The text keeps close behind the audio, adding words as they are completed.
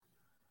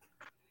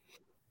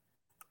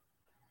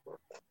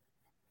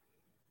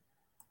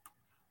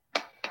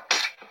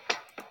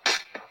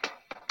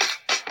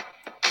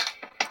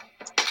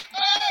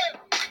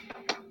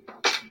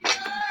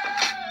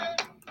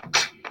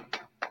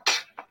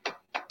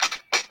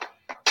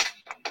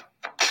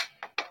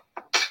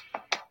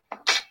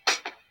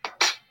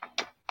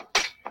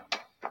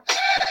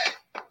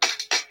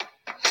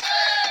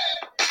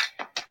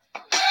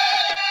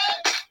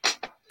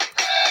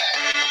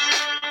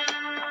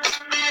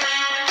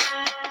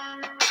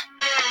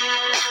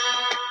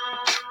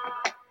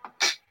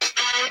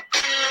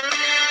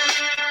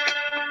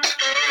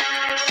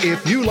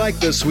If you like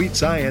the sweet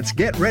science,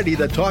 get ready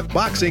to talk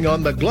boxing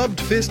on the Gloved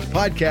Fist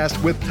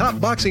podcast with top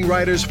boxing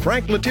writers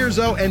Frank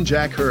Latirzo and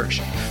Jack Hirsch.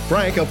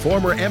 Frank, a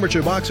former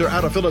amateur boxer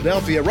out of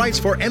Philadelphia, writes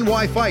for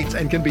NY Fights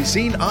and can be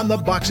seen on the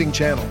Boxing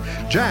Channel.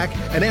 Jack,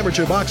 an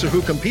amateur boxer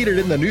who competed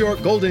in the New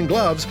York Golden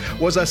Gloves,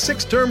 was a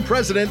 6-term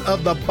president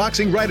of the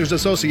Boxing Writers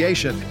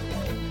Association.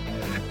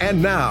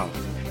 And now,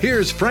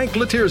 here's Frank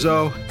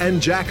Latirzo and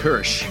Jack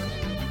Hirsch.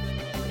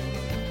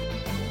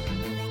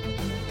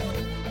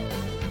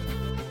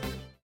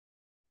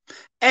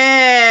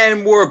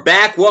 And we're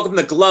back. Welcome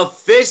to Glove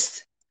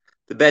Fist,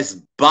 the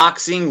best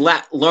boxing,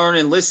 learn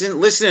and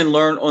listen and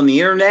learn on the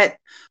internet.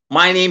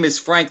 My name is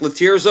Frank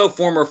Latirzo,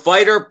 former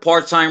fighter,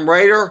 part-time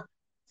writer,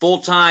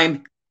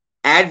 full-time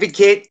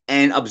advocate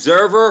and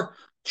observer,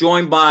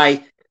 joined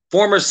by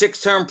former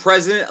 6-term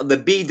president of the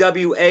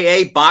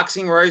BWAA,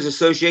 Boxing Writers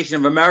Association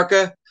of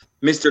America,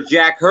 Mr.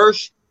 Jack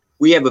Hirsch.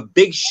 We have a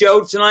big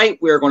show tonight.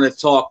 We're going to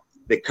talk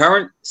the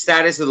current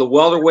status of the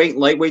welterweight and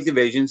lightweight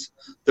divisions.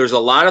 There's a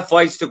lot of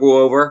fights to go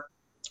over.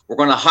 We're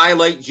going to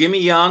highlight Jimmy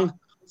Young,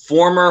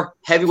 former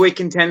heavyweight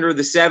contender of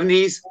the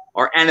 70s.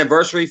 Our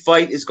anniversary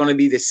fight is going to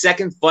be the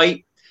second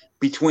fight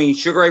between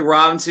Sugar Ray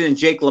Robinson and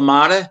Jake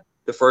LaMotta,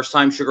 the first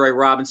time Sugar Ray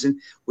Robinson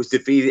was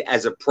defeated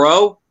as a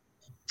pro.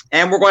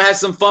 And we're going to have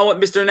some fun with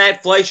Mr.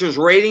 Nat Fleischer's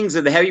ratings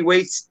of the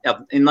heavyweights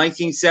in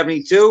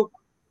 1972.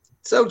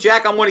 So,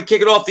 Jack, I'm going to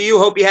kick it off to you.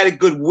 Hope you had a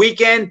good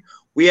weekend.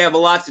 We have a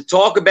lot to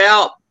talk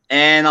about.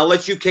 And I'll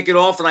let you kick it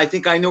off, and I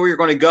think I know where you're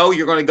going to go.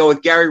 You're going to go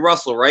with Gary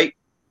Russell, right?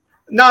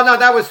 No,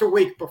 that was the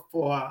week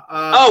before.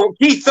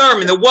 Keith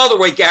Thurman, the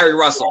welterweight Gary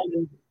Russell.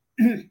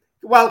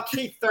 Well,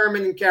 Keith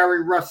Thurman and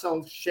Gary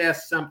Russell share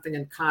something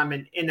in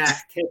common: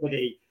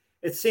 inactivity.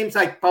 It seems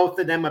like both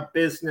of them are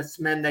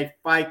businessmen. They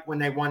fight when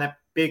they want a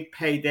big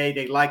payday.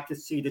 They like to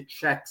see the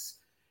checks,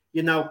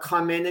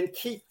 come in. And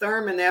Keith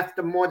Thurman,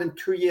 after more than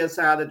 2 years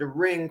out of the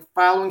ring,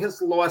 following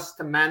his loss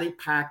to Manny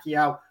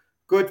Pacquiao,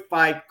 good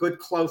fight, good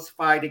close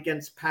fight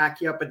against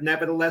Pacquiao, but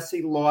nevertheless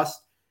he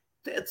lost.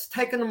 It's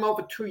taken him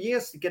over 2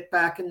 years to get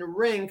back in the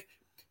ring.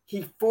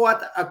 He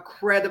fought a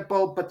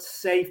credible but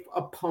safe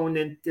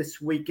opponent this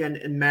weekend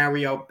in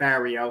Mario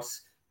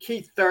Barrios.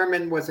 Keith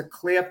Thurman was a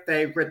clear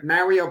favorite.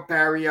 Mario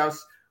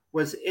Barrios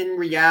was in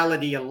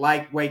reality a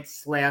lightweight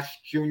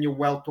 / junior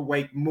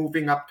welterweight,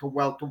 moving up to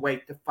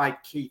welterweight to fight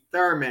Keith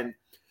Thurman.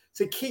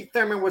 So Keith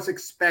Thurman was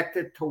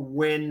expected to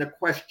win. The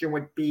question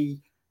would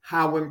be,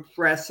 how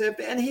impressive.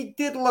 And he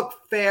did look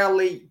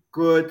fairly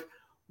good,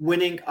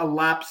 winning a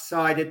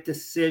lopsided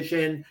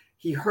decision.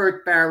 He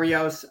hurt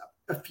Barrios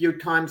a few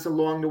times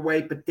along the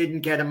way, but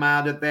didn't get him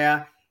out of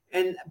there.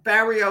 And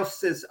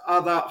Barrios'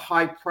 other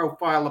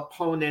high-profile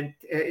opponent,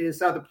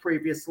 his other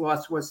previous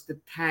loss was to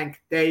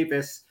Tank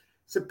Davis.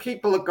 So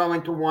people are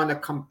going to want to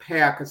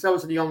compare, because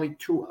those are the only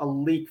two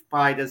elite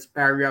fighters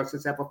Barrios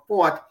has ever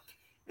fought.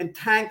 And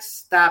Tank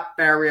stopped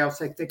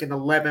Barrios, I think, in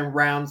 11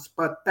 rounds,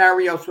 but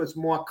Barrios was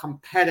more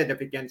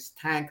competitive against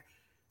Tank.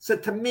 So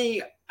to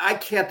me, I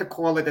care to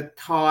call it a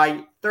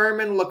tie.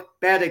 Thurman looked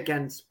better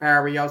against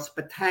Barrios,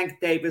 but Tank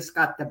Davis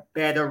got the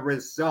better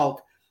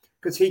result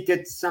because he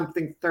did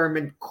something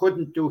Thurman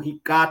couldn't do.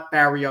 He got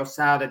Barrios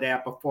out of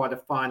there before the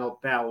final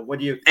bell. What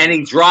do you think? And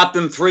he dropped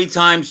him 3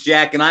 times,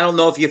 Jack. And I don't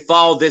know if you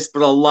follow this,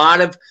 but a lot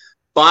of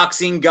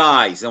boxing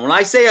guys, and when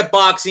I say a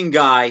boxing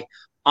guy,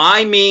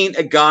 I mean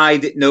a guy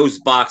that knows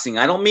boxing.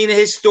 I don't mean a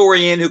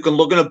historian who can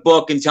look in a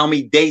book and tell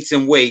me dates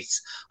and weights.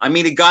 I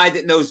mean a guy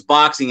that knows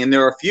boxing. And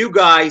there are a few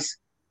guys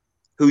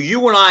who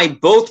you and I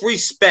both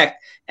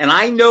respect. And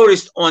I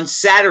noticed on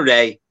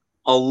Saturday,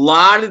 a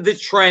lot of the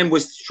trend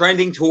was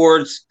trending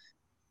towards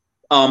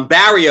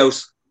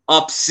Barrios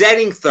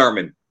upsetting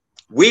Thurman.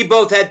 We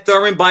both had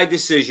Thurman by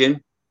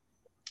decision.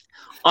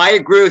 I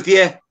agree with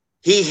you.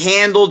 He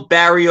handled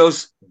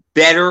Barrios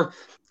better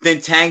than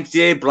Tank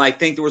did, but I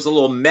think there was a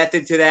little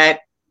method to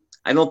that.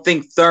 I don't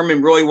think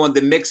Thurman really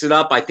wanted to mix it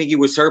up. I think he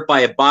was hurt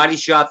by a body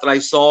shot that I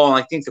saw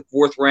in, I think, the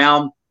 4th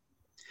round.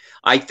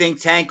 I think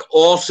Tank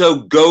also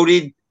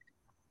goaded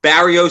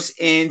Barrios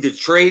into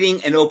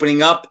trading and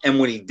opening up, and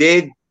when he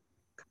did,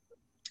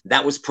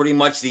 that was pretty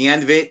much the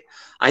end of it.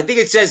 I think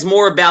it says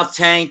more about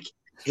Tank,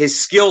 his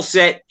skill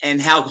set, and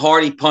how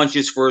hard he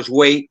punches for his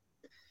weight.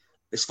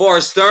 As far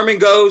as Thurman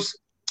goes,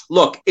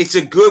 look, it's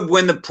a good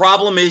win. The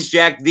problem is,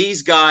 Jack,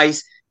 these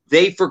guys,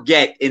 they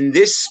forget in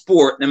this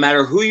sport, no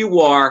matter who you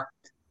are,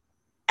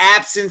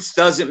 absence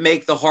doesn't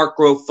make the heart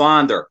grow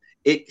fonder.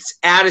 It's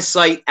out of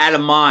sight, out of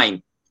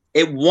mind.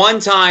 At one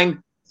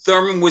time,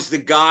 Thurman was the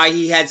guy.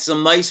 He had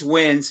some nice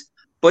wins.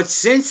 But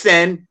since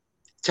then,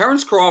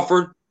 Terrence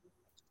Crawford,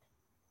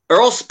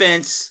 Earl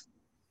Spence,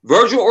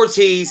 Virgil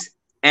Ortiz,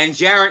 and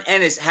Jaron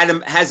Ennis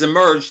has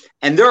emerged.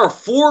 And there are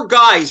 4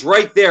 guys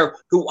right there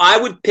who I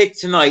would pick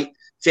tonight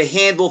to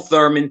handle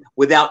Thurman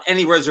without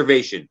any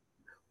reservation.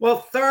 Well,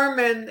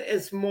 Thurman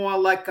is more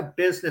like a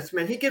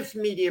businessman. He gives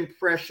me the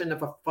impression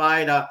of a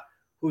fighter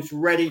who's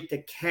ready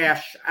to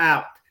cash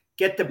out,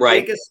 get the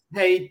biggest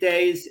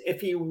paydays. If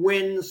he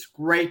wins,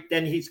 great.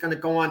 Then he's going to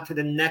go on to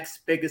the next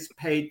biggest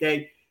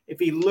payday. If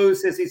he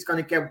loses, he's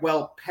going to get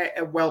well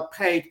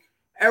paid.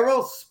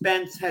 Errol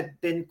Spence had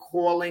been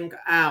calling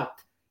out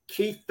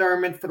Keith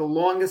Thurman for the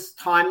longest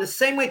time, the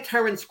same way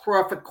Terence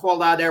Crawford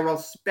called out Errol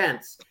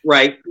Spence.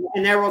 Right.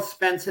 And Errol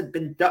Spence has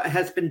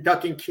been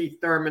ducking Keith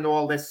Thurman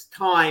all this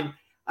time.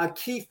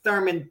 Keith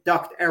Thurman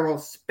ducked Errol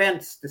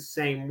Spence the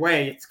same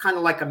way. It's kind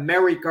of like a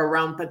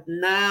merry-go-round, but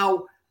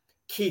now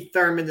Keith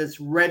Thurman is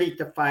ready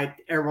to fight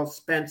Errol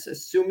Spence,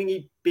 assuming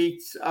he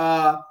beats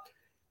Ugas,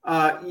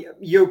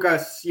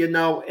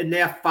 in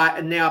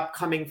their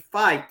upcoming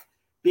fight,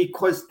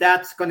 because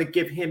that's going to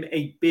give him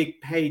a big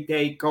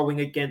payday going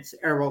against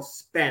Errol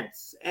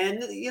Spence.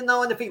 And,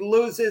 and if he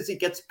loses, he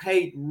gets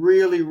paid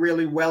really,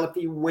 really well. If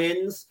he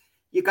wins,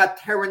 you got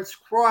Terence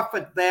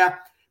Crawford there.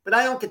 But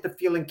I don't get the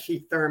feeling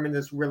Keith Thurman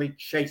is really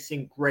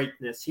chasing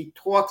greatness. He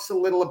talks a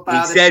little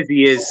about it. He says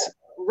he is.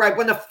 Right.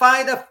 When a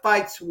fighter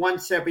fights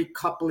once every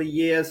couple of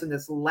years and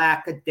is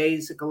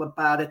lackadaisical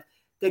about it,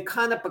 they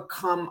kind of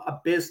become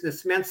a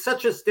businessman,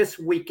 such as this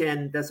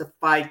weekend. There's a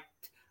fight.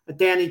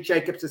 Danny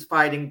Jacobs is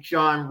fighting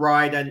John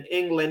Ryder in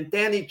England.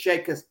 Danny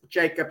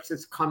Jacobs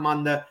has come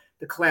on the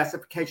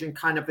classification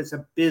kind of as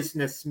a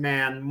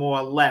businessman,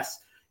 more or less.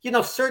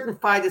 Certain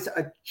fighters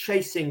are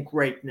chasing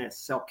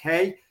greatness,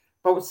 okay?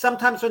 But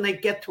sometimes when they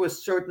get to a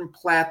certain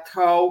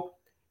plateau,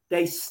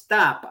 they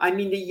stop. I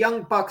mean, the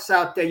young bucks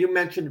out there, you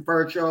mentioned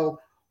Virgil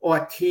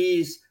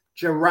Ortiz,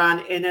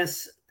 Jaron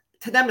Ennis.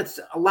 To them, it's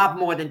a lot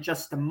more than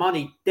just the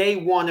money. They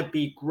want to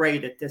be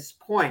great at this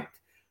point.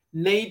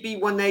 Maybe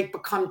when they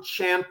become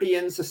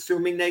champions,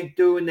 assuming they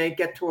do, and they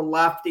get to a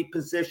lofty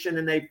position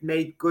and they've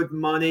made good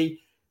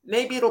money,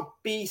 maybe it'll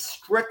be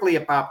strictly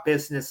about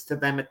business to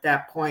them at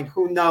that point.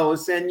 Who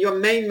knows? And your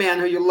main man,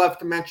 who you love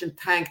to mention,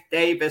 Tank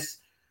Davis,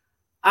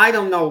 I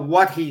don't know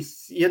what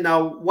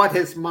what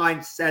his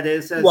mindset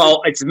is.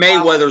 Well, it's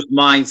Mayweather's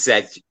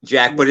mindset,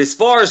 Jack. But as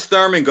far as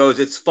Thurman goes,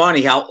 it's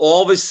funny how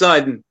all of a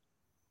sudden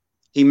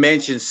he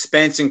mentions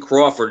Spence and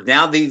Crawford.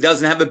 Now that he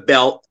doesn't have a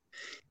belt,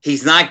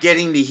 he's not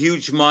getting the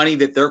huge money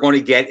that they're going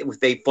to get if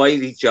they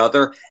fight each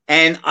other.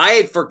 And I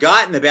had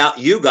forgotten about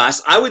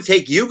Ugas. I would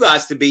take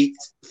Ugas to beat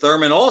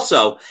Thurman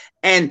also.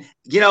 And,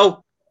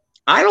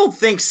 I don't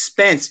think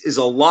Spence is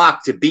a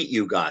lock to beat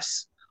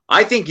Ugas.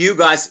 I think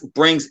Ugas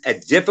brings a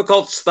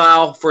difficult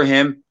style for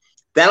him.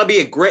 That'll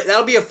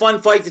be a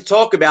fun fight to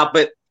talk about.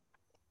 But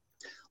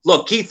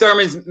look, Keith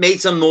Thurman's made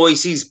some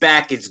noise. He's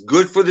back. It's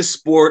good for the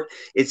sport.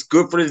 It's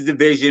good for the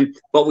division.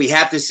 But we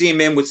have to see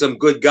him in with some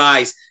good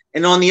guys.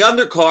 And on the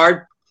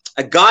undercard,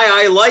 a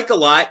guy I like a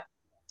lot,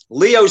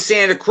 Leo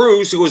Santa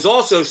Cruz, who was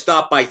also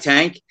stopped by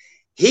Tank.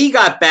 He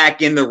got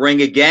back in the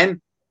ring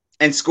again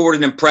and scored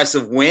an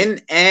impressive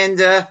win.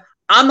 And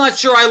I'm not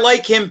sure I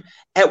like him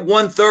at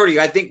 130.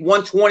 I think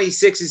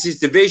 126 is his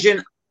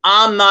division.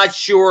 I'm not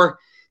sure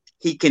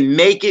he can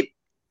make it.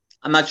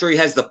 I'm not sure he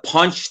has the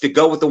punch to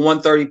go with the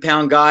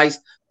 130-pound guys.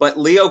 But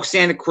Leo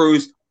Santa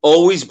Cruz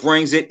always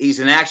brings it. He's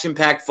an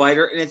action-packed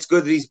fighter, and it's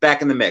good that he's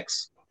back in the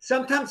mix.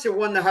 Sometimes you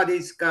wonder how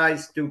these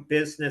guys do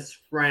business,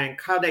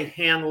 Frank, how they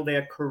handle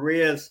their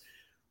careers.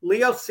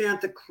 Leo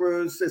Santa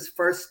Cruz's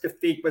first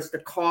defeat was to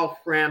Carl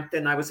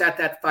Frampton. I was at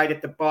that fight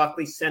at the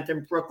Barclays Center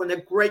in Brooklyn. A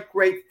great,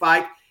 great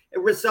fight. It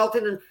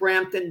resulted in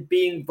Frampton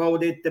being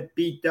voted the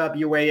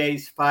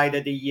BWAA's Fight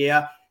of the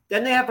Year.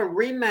 Then they have a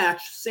rematch.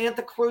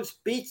 Santa Cruz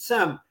beats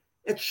him.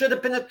 It should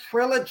have been a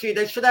trilogy.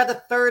 They should have had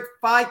a third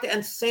fight,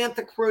 and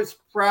Santa Cruz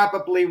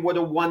probably would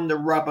have won the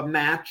rubber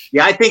match.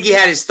 Yeah, I think he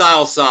had his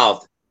style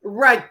solved.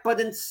 Right,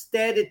 but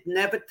instead it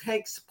never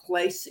takes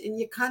place, and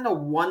you kind of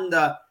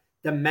wonder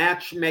the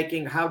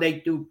matchmaking, how they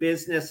do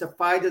business. A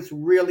fighter's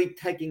really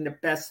taking the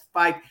best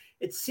fight.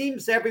 It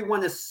seems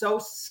everyone is so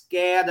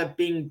scared of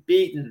being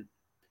beaten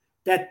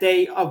that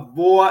they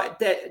avoid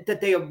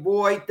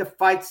the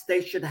fights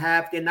they should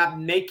have. They're not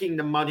making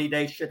the money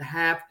they should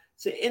have.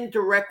 So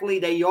indirectly,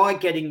 they are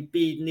getting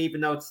beaten,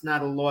 even though it's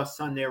not a loss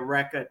on their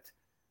record.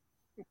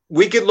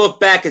 We could look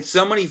back at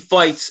so many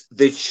fights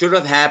that should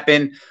have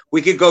happened.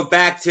 We could go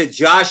back to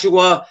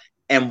Joshua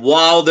and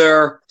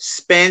Wilder,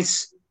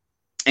 Spence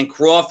and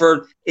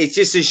Crawford. It's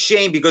just a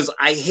shame because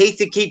I hate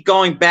to keep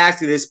going back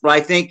to this, but I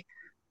think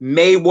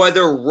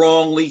Mayweather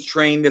wrongly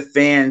trained the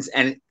fans,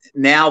 and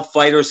now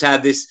fighters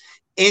have this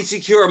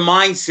insecure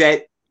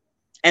mindset,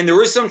 and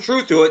there is some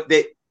truth to it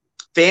that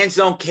fans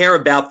don't care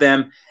about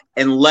them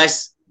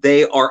unless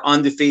they are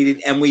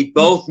undefeated. And we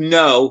both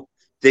know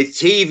that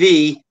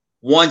TV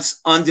wants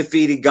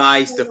undefeated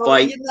guys to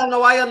fight.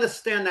 No, I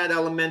understand that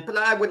element, but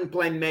I wouldn't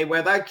blame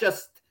Mayweather. I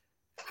just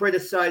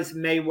criticize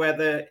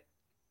Mayweather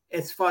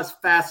as far as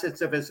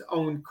facets of his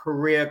own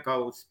career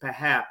goes,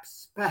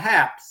 perhaps.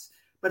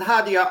 But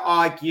how do you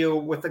argue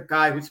with a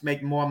guy who's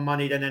made more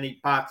money than any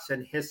boxer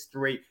in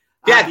history?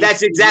 Yeah,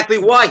 that's exactly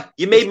why.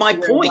 You made my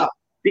point.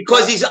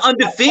 Because he's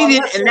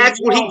undefeated, and that's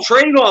what he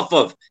traded off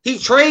of. He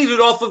traded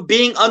off of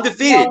being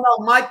undefeated.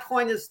 No, my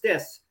point is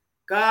this.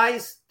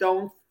 Guys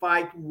don't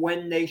fight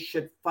when they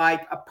should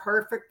fight. A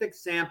perfect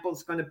example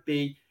is going to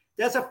be,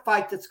 there's a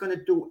fight that's going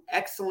to do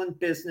excellent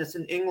business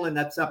in England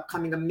that's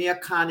upcoming, Amir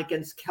Khan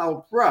against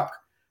Kell Brook.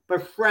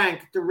 But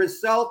Frank, the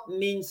result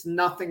means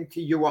nothing to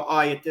you or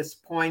I at this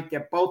point.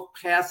 They're both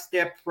past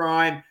their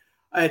prime.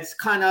 It's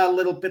kind of a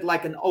little bit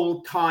like an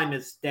old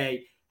timers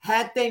day.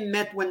 Had they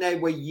met when they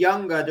were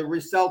younger, the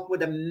result would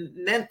have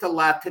meant a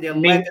lot to their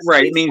legacy.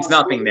 Right, it means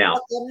nothing now.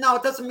 No,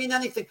 it doesn't mean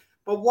anything.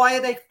 But why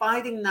are they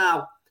fighting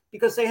now?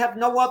 Because they have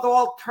no other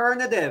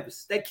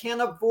alternatives. They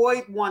can't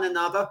avoid one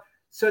another.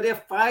 So they're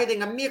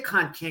fighting. Amir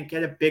Khan can't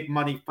get a big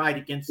money fight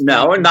against them.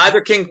 No, and neither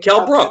can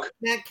Kell Brook.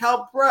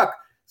 Kell Brook.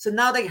 So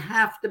now they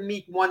have to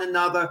meet one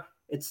another.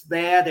 It's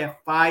there. They're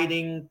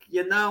fighting,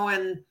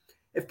 and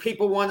if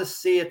people want to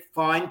see it,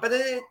 fine. But,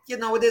 it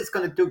is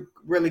going to do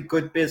really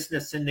good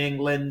business in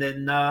England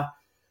and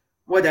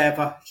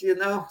whatever,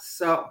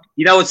 So,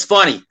 it's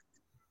funny.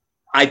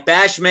 I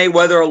bash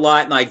Mayweather a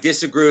lot, and I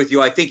disagree with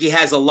you. I think he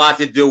has a lot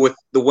to do with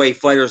the way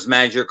fighters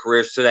manage their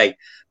careers today.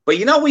 But,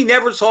 we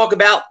never talk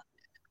about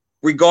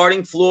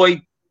regarding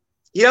Floyd.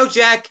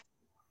 Jack,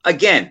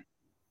 again,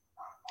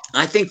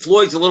 I think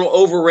Floyd's a little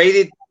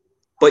overrated,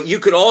 but you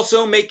could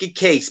also make a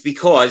case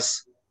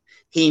because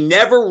he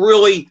never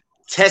really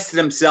tested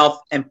himself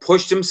and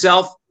pushed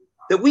himself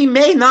that we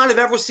may not have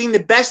ever seen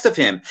the best of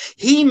him.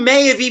 He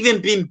may have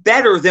even been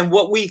better than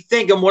what we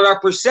think and what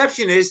our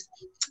perception is,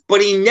 but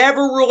he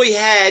never really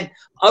had,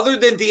 other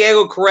than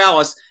Diego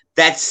Corrales,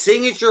 that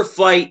signature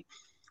fight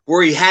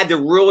where he had to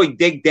really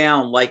dig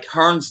down like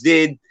Hearns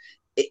did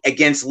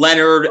against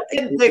Leonard.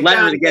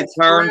 Leonard against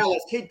Hearns.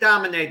 He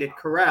dominated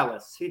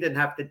Corrales. He didn't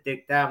have to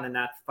dig down in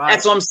that fight.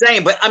 That's what I'm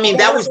saying. But,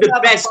 that was the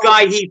best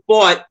guy he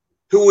fought,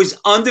 who was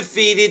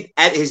undefeated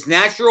at his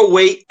natural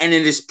weight and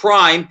in his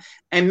prime,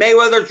 and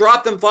Mayweather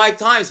dropped him 5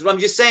 times. But I'm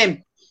just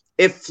saying,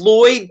 if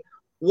Floyd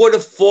would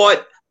have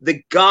fought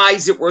the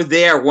guys that were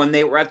there when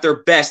they were at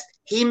their best,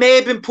 he may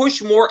have been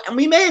pushed more, and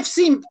we may have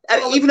seen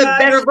even a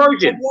better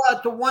version.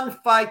 The one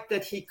fight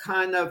that he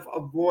kind of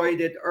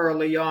avoided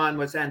early on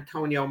was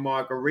Antonio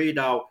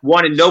Margarito.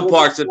 Wanted no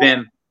parts of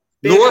him,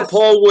 nor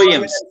Paul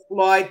Williams.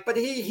 Floyd, but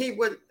he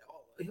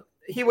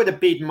would have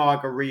beaten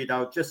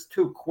Margarito, just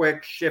too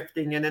quick,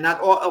 shifting in and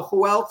out. Or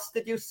who else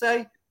did you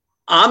say?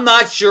 I'm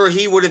not sure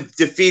he would have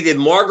defeated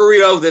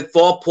Margarito that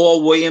fought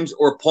Paul Williams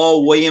or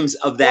Paul Williams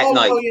of that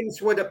night.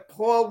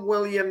 Paul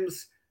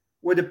Williams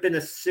would have been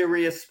a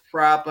serious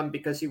problem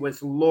because he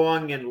was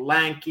long and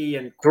lanky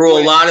and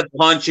threw a lot of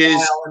punches,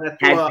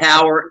 had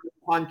power.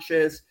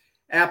 Punches,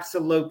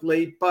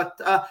 absolutely. But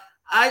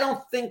I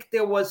don't think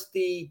there was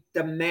the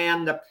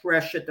demand, the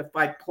pressure to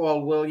fight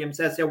Paul Williams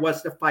as there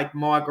was to fight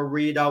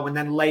Margarito and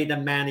then later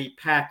Manny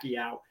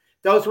Pacquiao.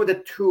 Those were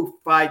the 2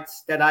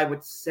 fights that I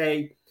would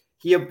say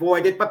he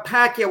avoided. But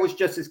Pacquiao was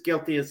just as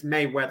guilty as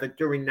Mayweather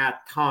during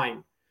that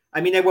time.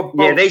 I mean, they were both.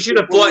 Yeah, they should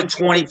have fought in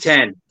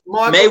 2010.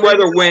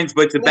 Mayweather wins,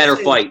 but it's a better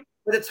fight.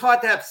 But it's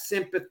hard to have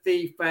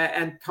sympathy for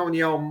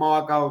Antonio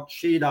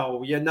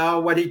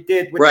Margarito, what he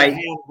did with the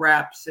hand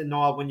wraps and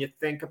all when you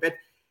think of it.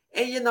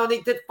 And,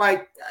 he did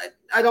fight.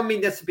 I don't mean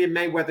this to be a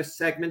Mayweather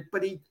segment,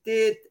 but he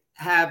did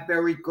have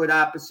very good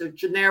opposite.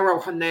 Gennaro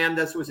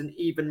Hernandez was an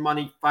even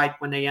money fight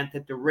when they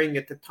entered the ring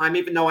at the time,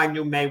 even though I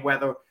knew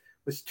Mayweather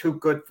was too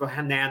good for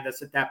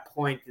Hernandez at that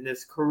point in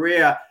his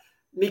career.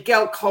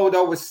 Miguel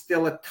Cotto was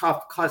still a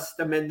tough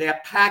customer in there.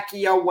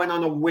 Pacquiao went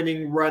on a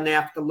winning run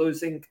after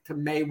losing to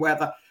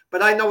Mayweather.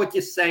 But I know what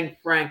you're saying,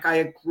 Frank. I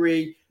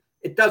agree.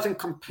 It doesn't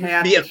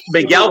compare.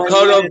 Miguel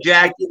Cotto,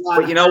 Jack,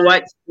 but you know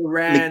what?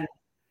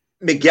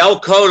 Miguel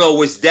Cotto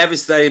was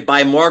devastated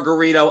by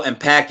Margarito and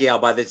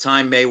Pacquiao by the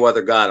time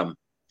Mayweather got him.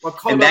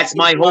 And that's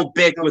my whole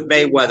bit with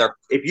Mayweather.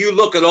 If you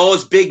look at all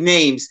his big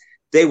names,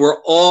 they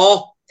were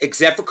all,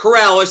 except for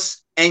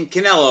Corrales and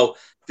Canelo,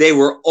 they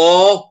were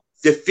all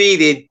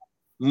defeated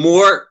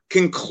more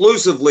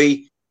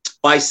conclusively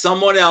by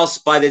someone else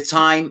by the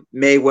time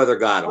Mayweather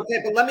got him. Okay,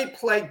 but let me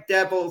play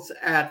devil's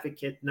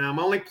advocate now. I'm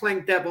only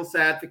playing devil's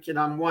advocate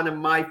on one of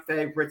my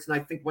favorites, and I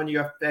think one of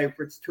your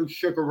favorites too,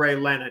 Sugar Ray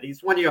Leonard.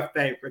 He's one of your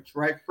favorites,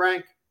 right,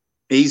 Frank?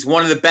 He's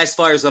one of the best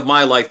fighters of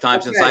my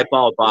lifetime since I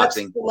followed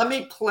boxing. Let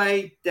me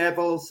play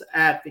devil's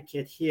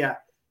advocate here.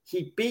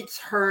 He beats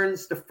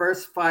Hearns the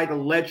first fight, a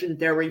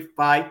legendary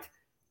fight,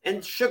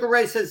 and Sugar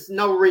Ray says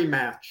no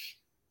rematch.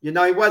 He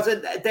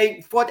wasn't,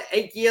 they fought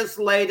 8 years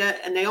later,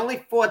 and they only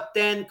fought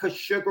then because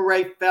Sugar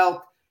Ray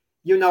felt,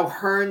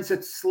 Hearns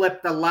had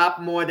slipped a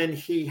lot more than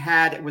he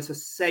had. It was a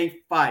safe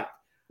fight.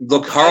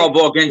 Looked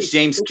horrible against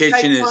James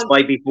Kitchen in his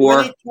fight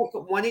before.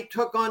 When he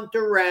took on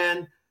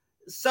Duran,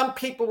 some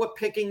people were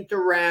picking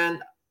Duran.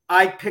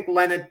 I picked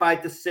Leonard by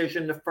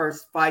decision the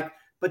first fight.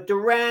 But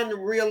Duran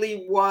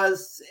really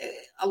was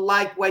a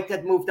lightweight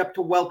that moved up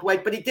to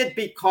welterweight. But he did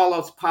beat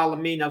Carlos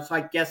Palomino, so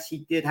I guess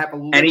he did have a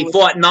little... And he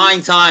fought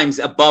 9 times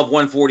above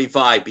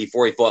 145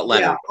 before he fought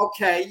Leonard. Yeah,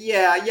 okay,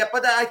 yeah.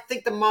 But I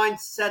think the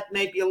mindset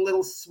may be a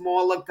little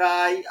smaller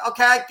guy.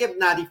 Okay, I give him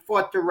that. He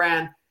fought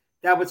Duran.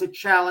 That was a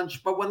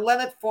challenge. But when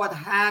Leonard fought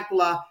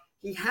Hagler,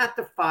 he had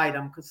to fight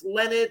him because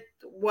Leonard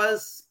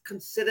was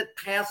considered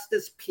past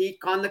his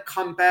peak on the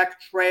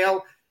comeback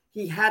trail.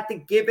 He had to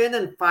give in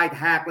and fight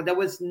Hagler. There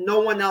was no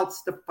one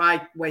else to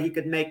fight where he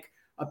could make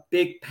a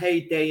big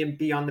payday and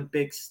be on the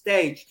big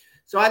stage.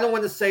 So I don't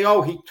want to say,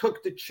 oh, he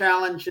took the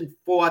challenge and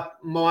fought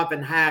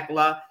Marvin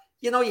Hagler.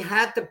 You know, he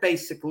had to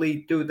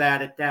basically do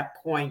that at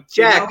that point.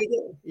 Jack,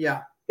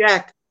 yeah.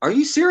 Jack, are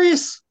you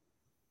serious?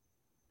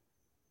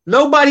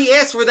 Nobody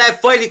asked for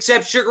that fight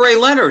except Sugar Ray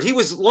Leonard. He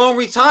was long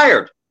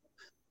retired.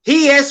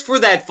 He asked for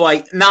that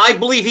fight. Now, I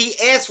believe he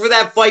asked for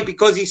that fight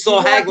because he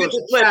saw Hagler's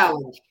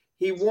challenge.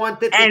 He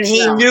wanted and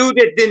he knew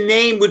that the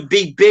name would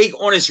be big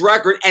on his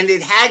record, and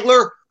that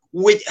Hagler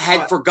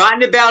had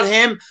forgotten about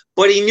him,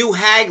 but he knew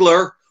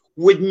Hagler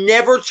would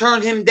never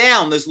turn him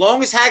down. As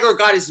long as Hagler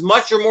got as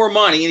much or more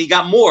money, and he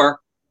got more,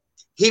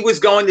 he was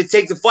going to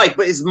take the fight.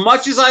 But as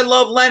much as I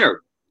love Leonard,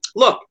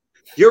 look,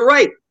 you're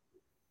right.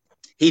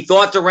 He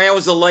thought Duran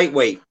was a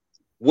lightweight,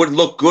 would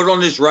look good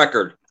on his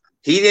record.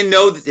 He didn't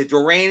know that the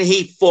Duran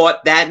he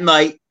fought that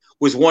night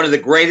was one of the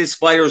greatest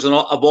fighters of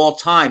all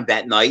time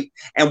that night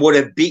and would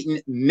have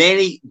beaten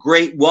many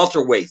great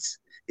welterweights.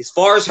 As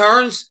far as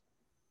Hearns,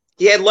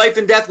 he had life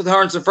and death with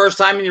Hearns the first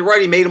time, and you're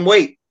right, he made him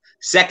wait.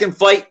 Second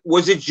fight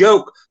was a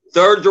joke.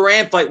 Third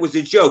Duran fight was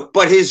a joke.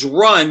 But his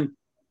run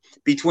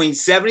between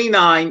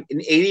 79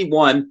 and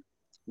 81,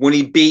 when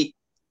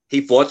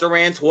he fought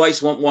Duran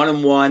twice, went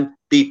 1-1,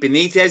 beat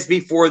Benitez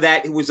before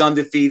that, who was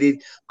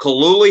undefeated,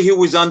 Kaluli, who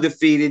was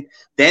undefeated,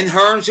 then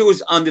Hearns, who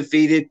was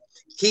undefeated.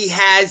 He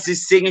has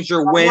his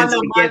signature wins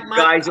against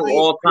guys who are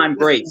all-time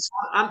greats.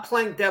 I'm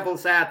playing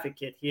devil's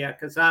advocate here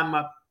because I'm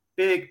a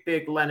big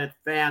Leonard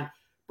fan.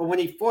 But when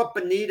he fought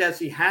Benitez,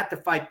 he had to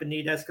fight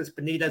Benitez because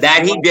Benitez.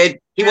 That he did.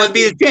 He wanted to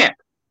be the champ.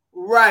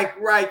 Right.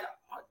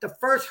 The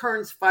first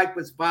Hearns fight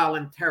was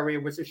voluntary.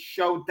 It was a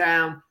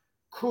showdown.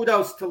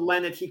 Kudos to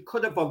Leonard. He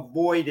could have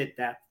avoided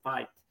that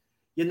fight.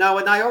 You know,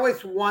 and I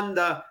always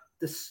wonder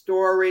the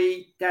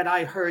story that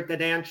I heard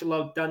that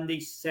Angelo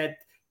Dundee said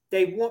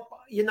they want,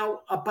 you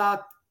know,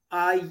 about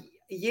a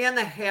year and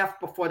a half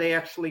before they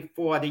actually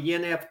fought, a year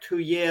and a half, 2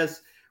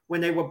 years, when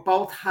they were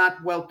both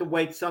hot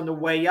welterweights on the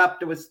way up,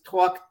 there was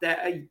talk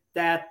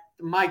that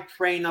Mike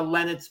Trainer,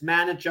 Leonard's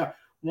manager,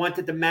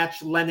 wanted to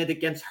match Leonard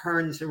against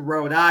Hearns in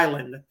Rhode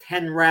Island, the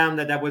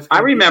 10-rounder that was. I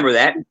remember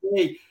that.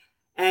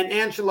 And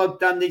Angelo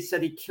Dundee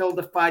said he killed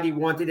the fight. He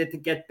wanted it to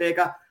get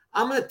bigger.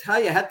 I'm going to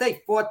tell you, had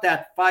they fought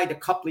that fight a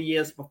couple of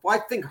years before, I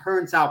think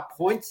Hearns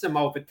outpoints him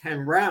over 10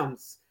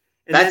 rounds.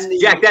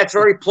 And Jack, that's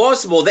very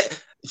plausible.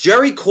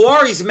 Jerry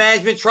Quarry's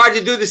management tried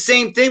to do the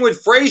same thing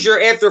with Frazier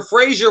after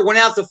Frazier went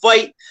out to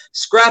fight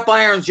Scrap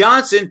Iron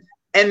Johnson,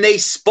 and they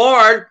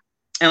sparred.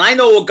 And I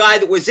know a guy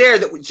that was there,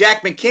 that was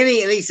Jack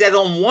McKinney, and he said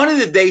on one of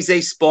the days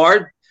they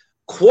sparred,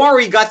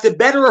 Quarry got the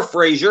better of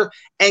Frazier,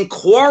 and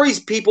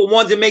Quarry's people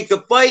wanted to make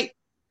the fight.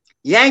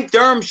 Yank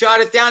Durham shot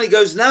it down. He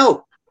goes,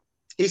 no.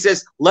 He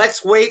says,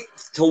 let's wait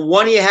till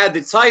one of you had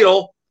the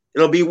title.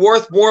 It'll be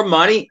worth more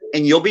money,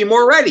 and you'll be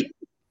more ready.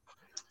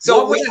 So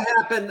what would have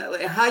happened,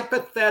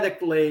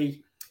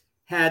 hypothetically,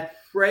 had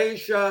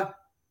Frazier,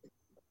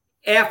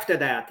 after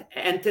that,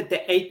 entered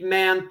the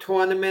 8-man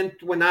tournament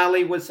when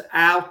Ali was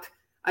out?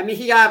 I mean,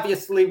 he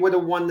obviously would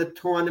have won the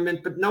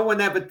tournament, but no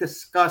one ever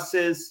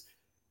discusses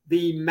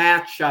the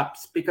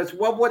matchups, because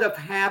what would have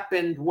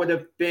happened would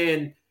have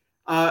been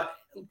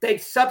they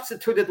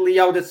substituted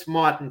Leotis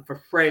Martin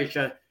for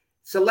Frazier.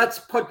 So let's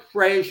put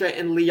Frazier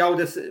in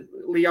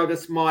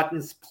Leotis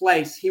Martin's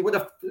place.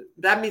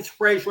 That means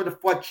Frazier would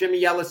have fought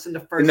Jimmy Ellis in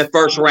the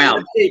first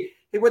round. He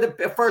would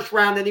have first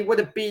round, and he would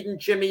have beaten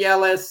Jimmy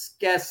Ellis,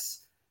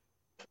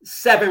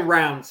 7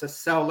 rounds or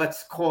so,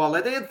 let's call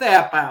it.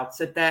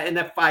 Thereabouts in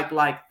a fight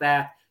like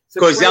that.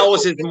 Because so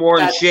Ellis is more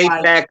in shape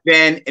back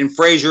then, and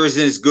Frazier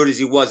isn't as good as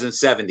he was in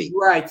 70.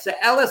 Right. So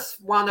Ellis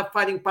wound up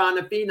fighting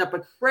Bonavina,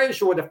 but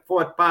Frazier would have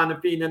fought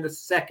Bonavina in the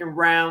second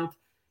round.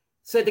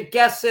 So the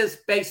guess is,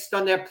 based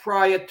on their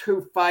prior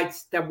 2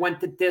 fights that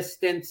went the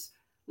distance,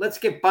 let's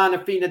give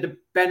Bonavina the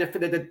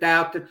benefit of the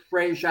doubt that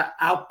Frazier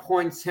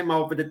outpoints him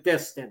over the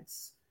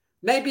distance.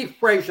 Maybe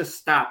Frazier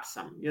stops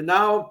him, you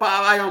know, but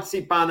I don't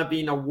see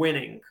Bonavina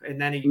winning.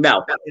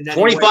 No,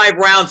 25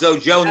 rounds, though,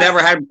 Joe never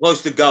had him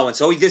close to going,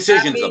 so he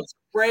decisions them.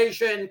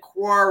 Frazier and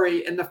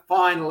Quarry in the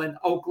final in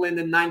Oakland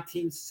in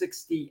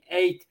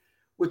 1968,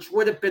 which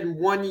would have been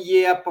 1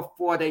 year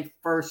before they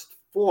first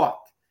fought.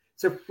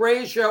 So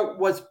Frazier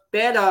was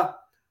better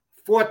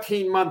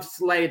 14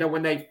 months later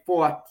when they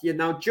fought, you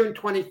know, June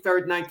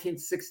 23rd,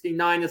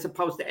 1969, as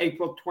opposed to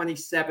April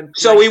 27th.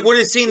 So we would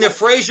have seen the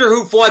Frazier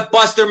who fought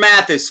Buster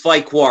Mathis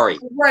fight Quarry.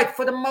 Right,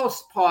 for the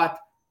most part.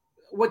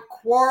 Would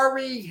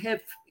Quarry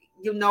have,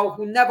 you know,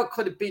 who never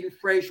could have beaten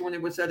Frazier when he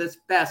was at his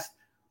best,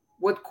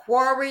 would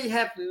Quarry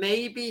have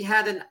maybe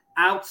had an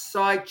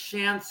outside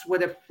chance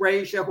with a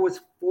Frazier who was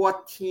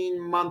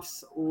 14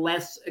 months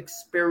less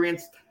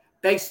experienced,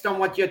 based on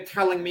what you're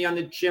telling me on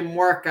the gym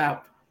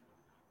workout?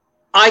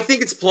 I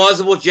think it's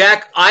plausible,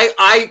 Jack.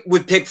 I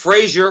would pick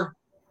Frazier,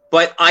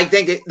 but I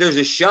think there's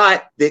a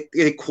shot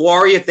that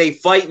Quarry, if they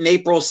fight in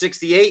April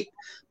 68.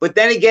 But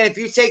then again, if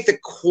you take the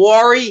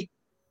Quarry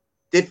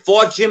that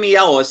fought Jimmy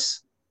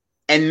Ellis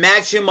and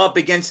match him up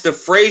against the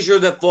Frazier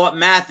that fought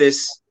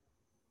Mathis,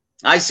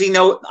 I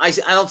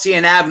don't see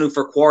an avenue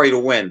for Quarry to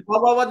win.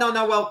 Well,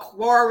 no. Well,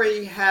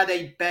 Quarry had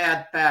a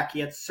bad back. He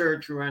had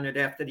surgery on it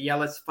after the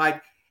Ellis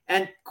fight.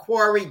 And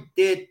Quarry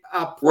did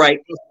right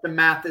the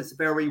Mathis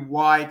very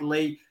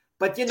widely.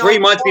 But, 3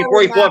 months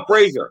before he fought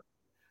Frazier.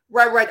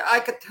 Right. I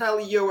could tell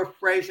you if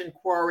Frazier and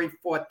Quarry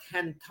fought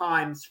 10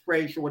 times,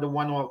 Frazier would have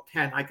won all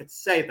 10. I could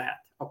say that,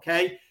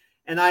 okay?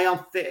 And I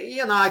don't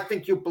think, I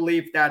think you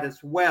believe that as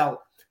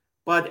well.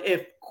 But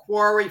if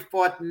Quarry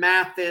fought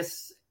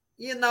Mathis,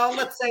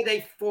 let's say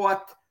they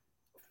fought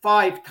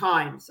 5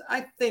 times,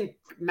 I think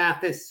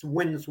Mathis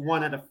wins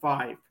 1 out of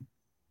 5.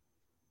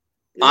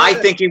 I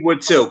think he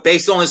would too,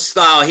 based on his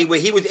style. He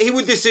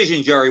would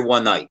decision jury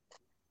one night.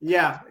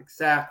 Yeah,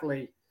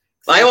 exactly.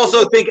 I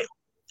also think,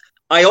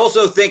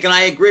 and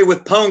I agree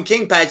with Pone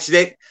Kingpatch,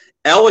 that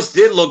Ellis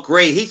did look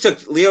great. He took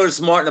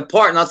Leotis Martin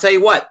apart, and I'll tell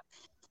you what,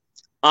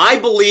 I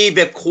believe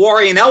if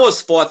Quarry and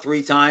Ellis fought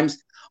 3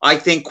 times, I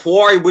think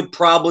Quarry would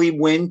probably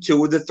win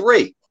 2 of the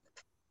 3.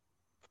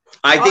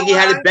 I think he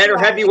had a better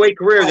heavyweight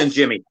career than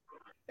Jimmy.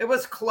 It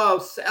was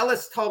close.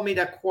 Ellis told me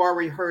that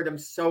Quarry hurt him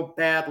so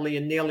badly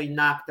and nearly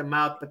knocked him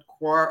out. But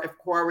if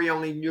Quarry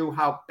only knew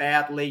how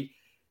badly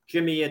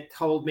Jimmy had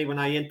told me when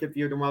I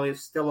interviewed him while he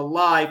was still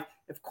alive,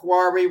 if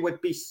Quarry would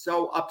be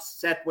so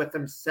upset with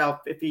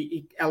himself,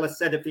 Ellis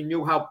said, if he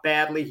knew how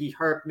badly he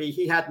hurt me,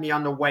 he had me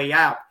on the way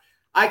out.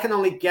 I can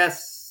only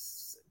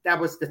guess that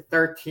was the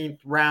 13th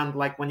round,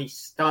 like when he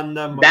stunned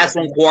them. That's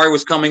when Quarry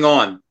was coming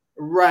on.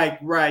 Right.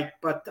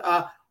 But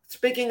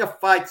speaking of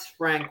fights,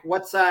 Frank,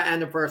 what's our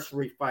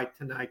anniversary fight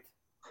tonight?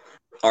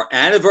 Our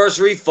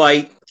anniversary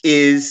fight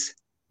is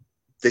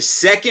the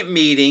second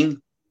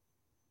meeting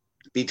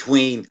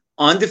between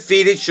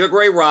undefeated Sugar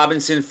Ray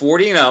Robinson,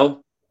 40-0,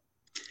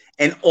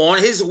 and on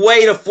his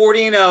way to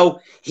 40-0,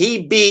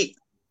 he beat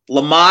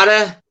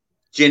LaMotta,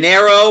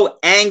 Gennaro,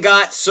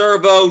 Angot,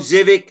 Servo,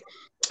 Zivic,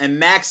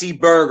 and Maxi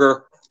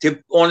Berger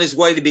on his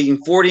way to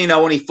being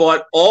 40-0, and he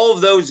fought all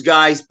of those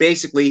guys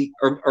basically,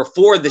 or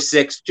 4 of the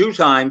 6, 2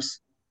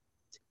 times.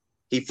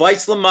 He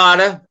fights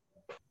LaMotta,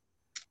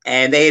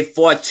 and they had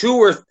fought 2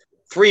 or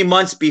 3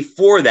 months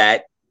before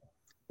that.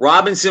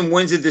 Robinson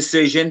wins a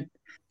decision,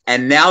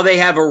 and now they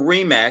have a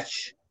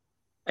rematch.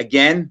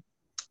 Again,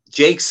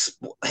 Jake's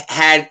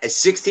had a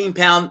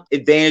 16-pound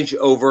advantage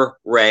over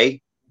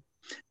Ray.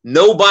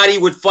 Nobody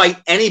would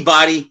fight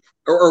anybody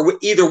or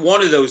either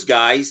one of those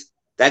guys.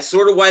 That's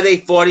sort of why they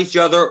fought each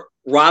other.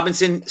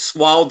 Robinson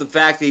swallowed the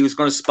fact that he was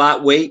going to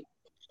spot weight.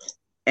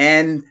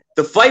 And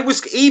the fight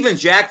was even,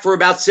 Jack, for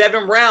about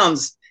 7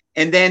 rounds.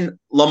 And then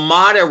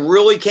LaMotta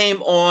really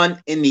came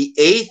on in the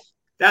 8th,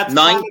 That's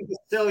 9th,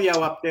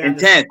 Basilio up there, and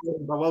 10th.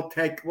 But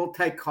we'll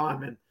take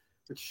Carmen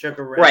with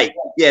Sugar Ray. Right.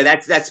 Yeah,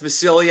 that's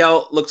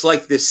Basilio. Looks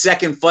like the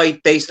second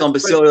fight based on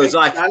Basilio's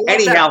eye.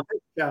 Anyhow,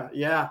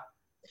 yeah.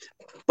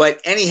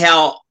 But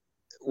anyhow,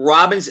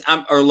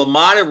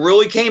 LaMotta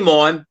really came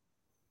on,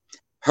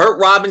 hurt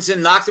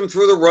Robinson, knocked him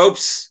through the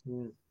ropes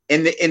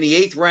in the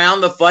 8th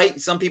round. The fight,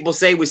 some people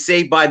say, was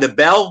saved by the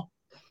bell.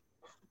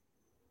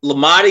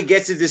 LaMotta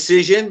gets a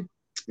decision.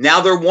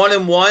 Now they're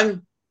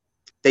 1-1.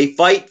 They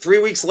fight 3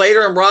 weeks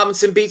later, and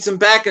Robinson beats him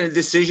back in a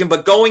decision.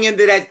 But going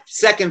into that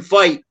second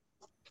fight,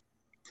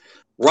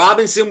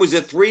 Robinson was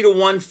a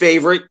 3-1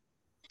 favorite,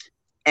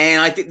 and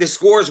I think the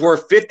scores were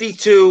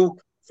 52-47,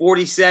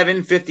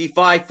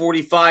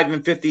 55-45,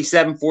 and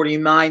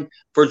 57-49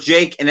 for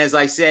Jake. And as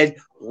I said,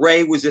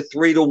 Ray was a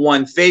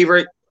 3-1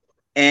 favorite.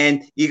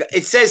 And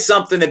it says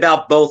something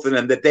about both of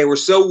them, that they were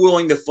so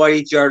willing to fight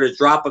each other at a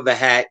drop of a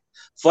hat,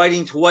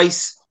 fighting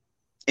twice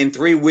in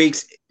 3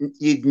 weeks.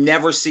 You'd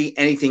never see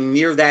anything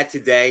near that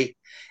today.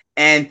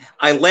 And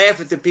I laugh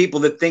at the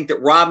people that think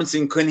that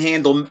Robinson couldn't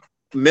handle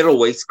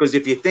middleweights, because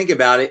if you think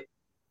about it,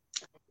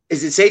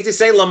 is it safe to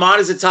say LaMotta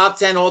is a top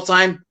 10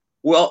 all-time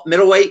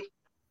middleweight?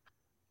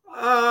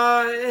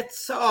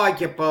 It's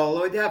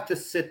arguable. We'd have to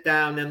sit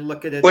down and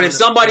look at it. But if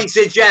somebody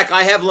said, Jack,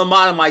 I have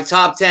LaMotta in my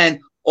top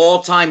 10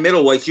 all-time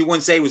middleweights, you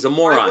wouldn't say he was a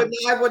moron.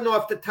 I wouldn't know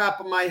off the top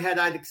of my head.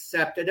 I'd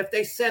accept it. If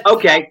they said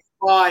okay,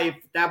 top 5,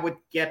 that would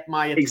get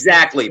my attention.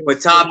 Exactly.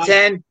 But top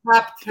 10,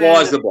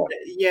 plausible.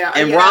 Yeah.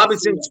 And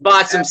Robinson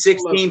spots him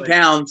 16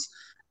 pounds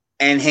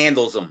and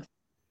handles him.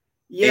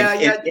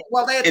 Yeah.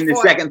 Well, in the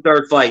second,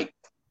 third fight.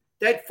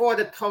 They'd fought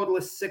a total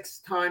of 6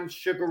 times.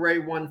 Sugar Ray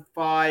won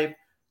 5.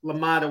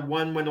 LaMotta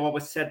won when all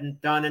was said and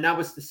done. And that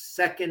was the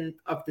second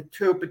of the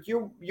 2. But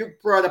you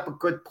brought up a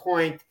good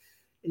point.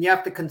 And you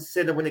have to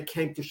consider when it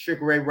came to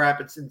Sugar Ray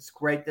Robinson's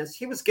greatness,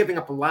 he was giving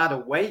up a lot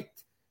of weight,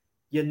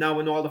 in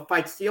all the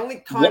fights. The only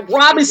time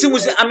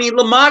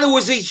LaMotta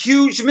was a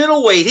huge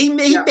middleweight. He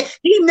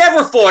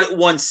never fought at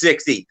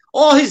 160.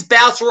 All his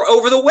bouts were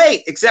over the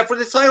weight, except for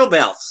the title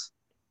bouts.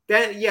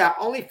 Then,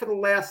 only for the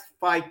last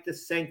fight, the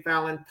St.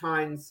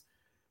 Valentine's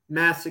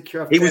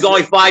Massacre. He was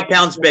only 5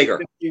 pounds bigger.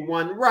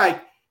 51.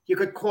 Right. You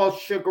could call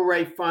Sugar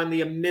Ray finally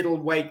a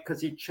middleweight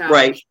because he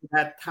challenged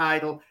that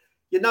title.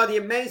 The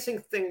amazing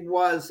thing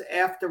was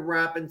after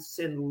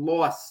Robinson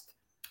lost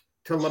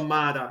to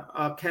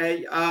LaMotta,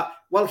 okay?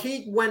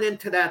 He went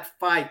into that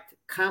fight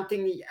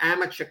counting the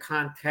amateur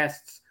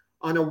contests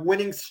on a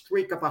winning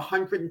streak of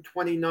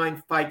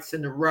 129 fights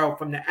in a row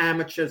from the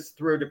amateurs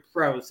through the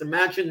pros.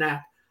 Imagine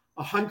that,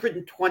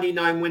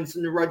 129 wins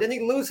in a row. Then he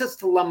loses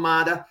to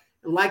LaMotta.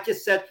 And like you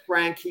said,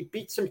 Frank, he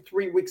beats him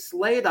 3 weeks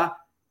later,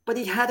 but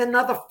he had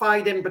another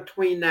fight in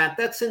between that.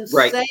 That's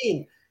insane.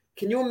 Right.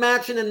 Can you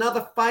imagine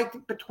another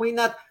fight between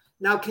that?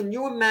 Now, can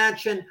you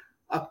imagine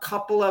a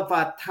couple of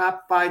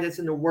top fighters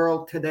in the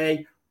world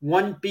today?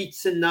 One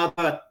beats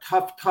another,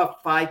 tough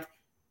fight.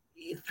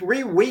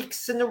 3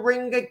 weeks in the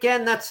ring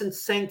again? That's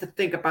insane to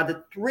think about it.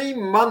 3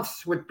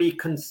 months would be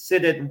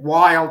considered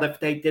wild if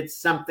they did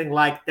something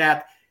like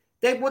that.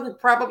 They wouldn't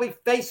probably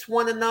face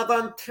one another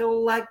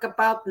until like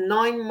about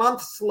 9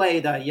 months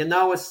later,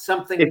 or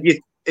something.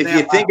 If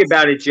you think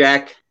about it,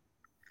 Jack,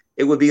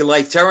 it would be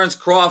like Terrence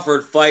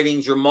Crawford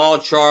fighting Jamal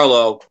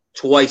Charlo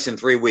twice in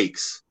 3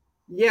 weeks.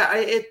 Yeah,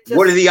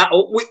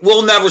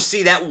 we'll never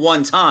see that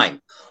one time,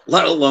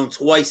 let alone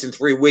twice in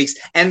 3 weeks.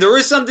 And there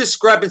is some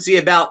discrepancy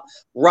about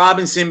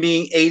Robinson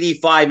being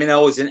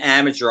 85-0 as an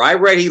amateur. I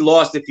read he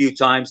lost a few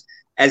times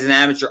as an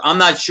amateur. I'm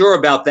not sure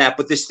about that,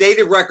 but the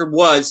stated record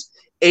was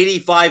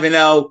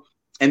 85-0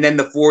 and then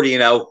the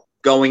 40-0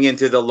 going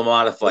into the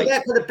LaMotta fight. Well,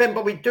 that could have been,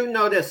 but we do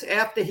know this.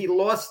 After he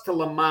lost to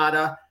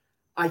LaMotta,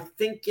 I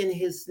think in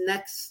his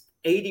next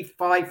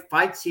 85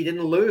 fights, he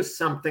didn't lose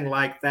something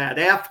like that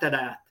after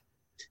that.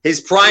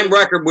 His prime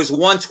record was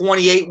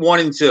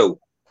 128-1-2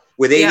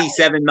 with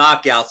 87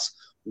 knockouts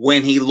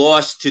when he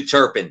lost to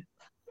Turpin.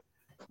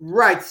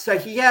 Right. So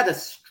he had a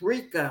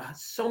streak of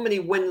so many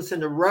wins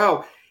in a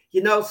row.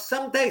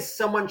 Someday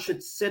someone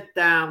should sit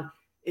down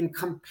and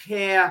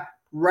compare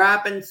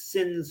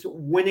Robinson's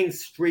winning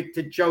streak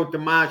to Joe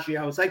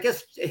DiMaggio's. I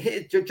guess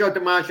Joe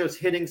DiMaggio's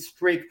hitting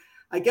streak.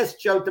 I guess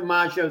Joe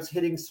DiMaggio's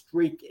hitting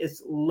streak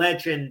is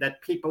legend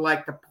that people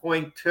like to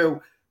point to,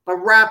 but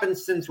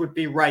Robinson's would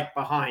be right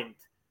behind.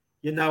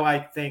 I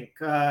think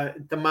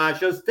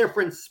DiMaggio's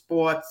different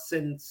sports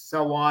and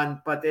so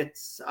on, but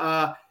it's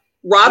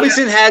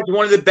Robinson has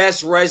one of the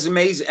best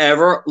resumes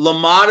ever.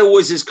 LaMotta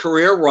was his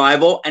career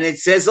rival, and it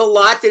says a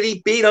lot that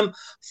he beat him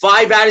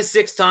 5 out of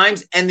 6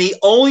 times. And the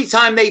only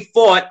time they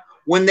fought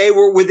when they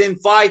were within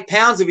 5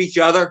 pounds of each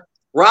other,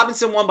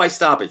 Robinson won by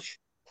stoppage.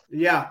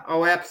 Yeah,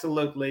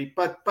 absolutely.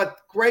 But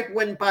great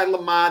win by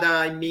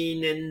LaMotta. And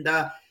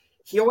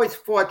he always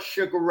fought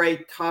Sugar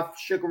Ray tough.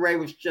 Sugar Ray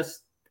was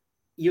just,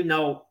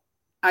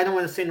 I don't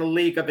want to say in a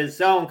league of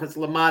his own because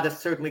LaMotta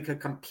certainly could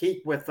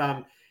compete with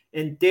him.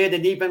 And did.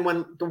 And even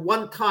when the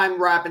one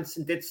time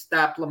Robinson did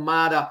stop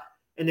LaMotta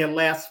in their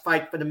last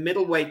fight for the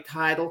middleweight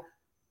title,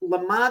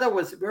 LaMotta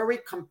was very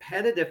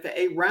competitive for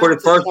 8 rounds. For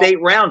the first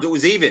 8 rounds, it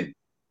was even.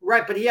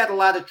 Right, but he had a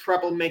lot of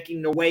trouble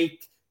making the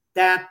weight.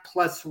 That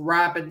plus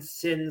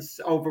Robinson's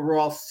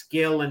overall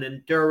skill and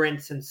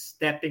endurance and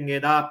stepping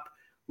it up.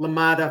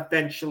 LaMotta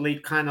eventually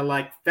kind of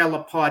like fell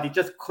apart. He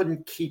just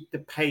couldn't keep the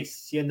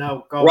pace,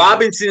 going.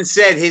 Robinson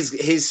said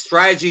his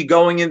strategy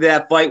going into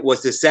that fight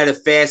was to set a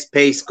fast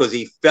pace because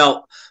he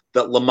felt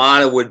that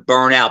LaMotta would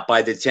burn out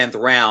by the 10th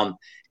round.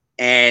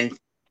 And,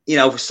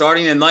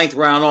 starting the 9th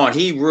round on,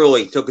 he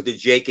really took it to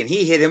Jake, and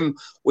he hit him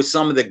with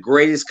some of the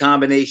greatest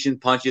combination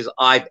punches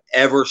I've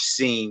ever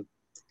seen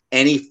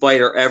any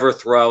fighter ever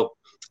throw.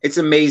 It's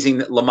amazing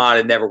that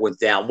LaMotta never went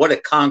down. What a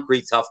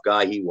concrete, tough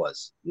guy he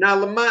was. Now,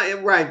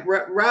 LaMotta, right.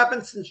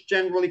 Robinson's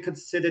generally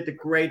considered the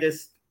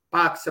greatest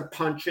boxer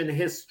punch in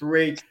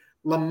history.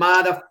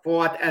 LaMotta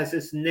fought, as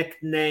his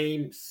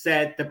nickname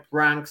said, the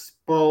Bronx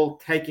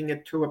Bull, taking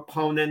it to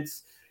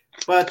opponents.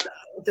 But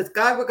this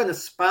guy we're going to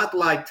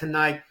spotlight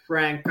tonight,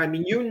 Frank, I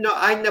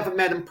never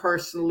met him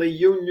personally.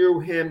 You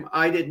knew him.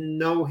 I didn't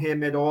know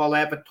him at all.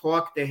 I ever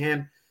talked to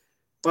him.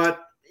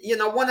 But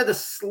one of the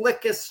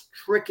slickest,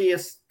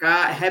 trickiest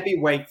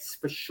heavyweights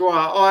for sure,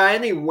 or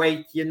any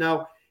weight, in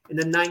the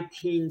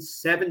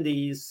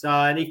 1970s.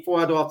 And he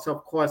fought also,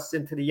 of course,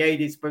 into the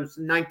 80s, but it was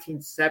the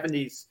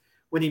 1970s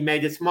when he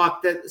made his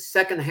mark. The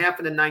second half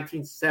of the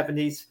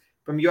 1970s,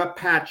 from your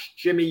patch,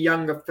 Jimmy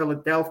Young of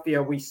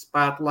Philadelphia, we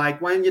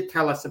spotlight. Why don't you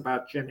tell us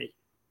about Jimmy?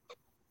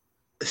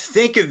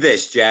 Think of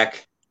this,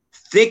 Jack.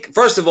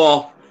 First of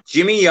all,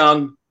 Jimmy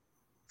Young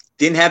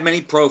didn't have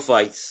many pro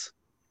fights.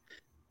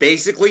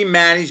 Basically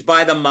managed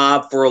by the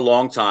mob for a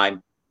long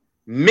time,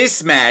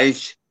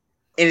 mismanaged.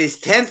 In his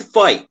 10th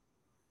fight,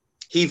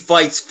 he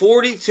fights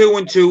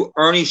 42-2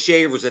 Ernie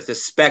Shavers at the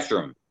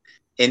Spectrum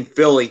in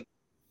Philly,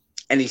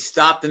 and he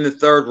stopped in the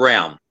 3rd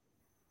round.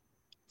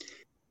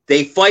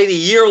 They fight a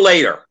year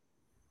later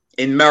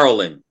in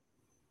Maryland.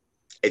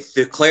 It's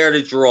declared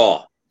a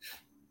draw.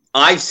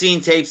 I've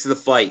seen tapes of the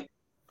fight.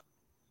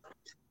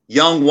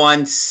 Young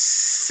won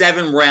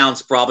 7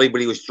 rounds probably,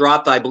 but he was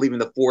dropped, I believe, in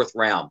the 4th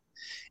round.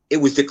 It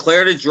was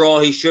declared a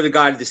draw. He should have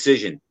got a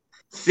decision.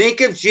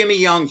 Think of Jimmy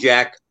Young,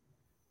 Jack,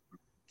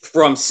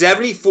 from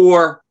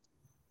 74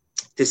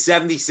 to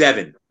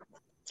 77.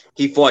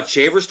 He fought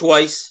Shavers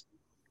twice,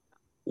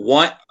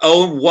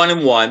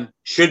 1-1,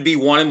 should be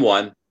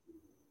 1-1.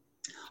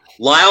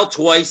 Lyle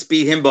twice,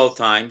 beat him both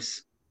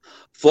times.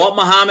 Fought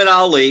Muhammad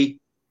Ali,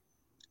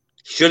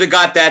 should have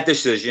got that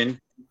decision.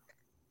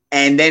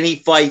 And then he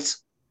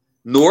fights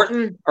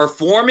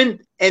Foreman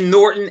and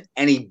Norton,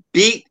 and he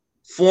beat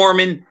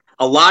Foreman.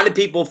 A lot of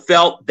people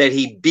felt that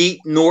he beat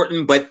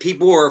Norton, but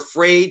people were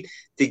afraid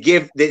to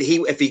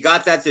if he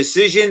got that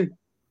decision,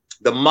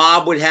 the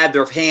mob would have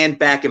their hand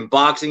back in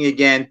boxing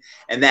again,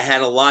 and that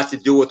had a lot to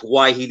do with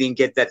why he didn't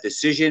get that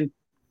decision.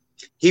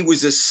 He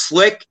was a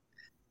slick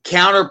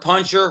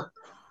counterpuncher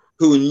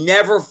who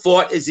never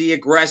fought as the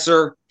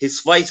aggressor. His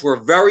fights were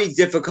very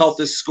difficult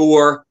to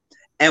score.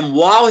 And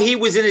while he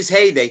was in his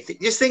heyday,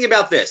 just think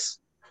about this.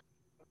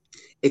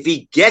 If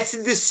he gets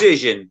a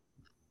decision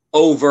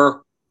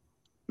over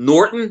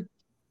Norton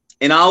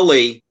and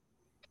Ali,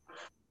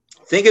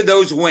 think of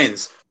those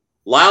wins.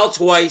 Lyle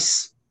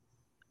twice,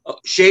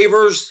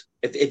 Shavers,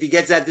 if he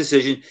gets that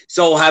decision.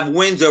 So he'll have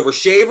wins over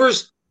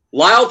Shavers,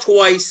 Lyle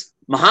twice,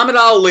 Muhammad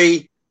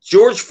Ali,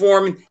 George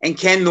Foreman, and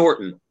Ken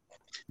Norton.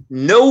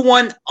 No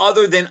one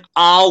other than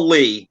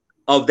Ali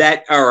of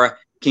that era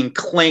can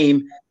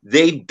claim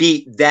they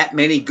beat that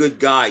many good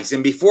guys.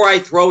 And before I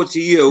throw it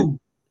to you,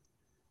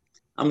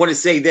 I'm going to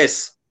say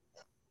this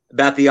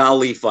about the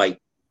Ali fight.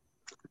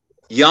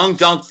 Young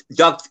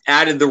ducked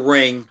out of the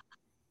ring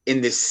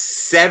in the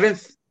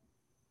 7th,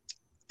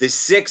 the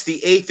 6th,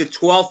 the 8th, the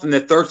 12th, and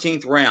the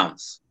 13th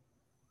rounds.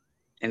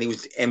 And he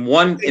was in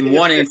one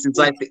instance,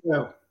 I think.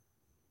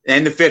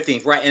 And the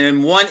 15th, right?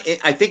 And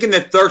I think in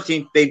the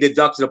 13th, they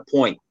deducted a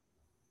point.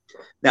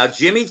 Now,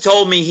 Jimmy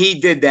told me he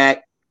did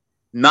that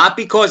not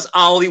because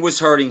Ali was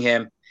hurting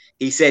him.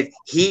 He said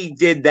he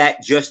did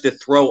that just to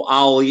throw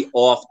Ali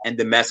off and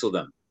to mess with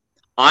him.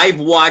 I've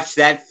watched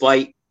that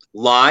fight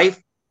live.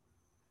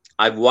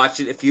 I've watched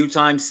it a few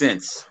times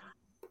since.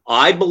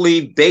 I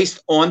believe,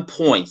 based on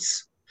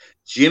points,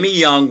 Jimmy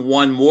Young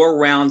won more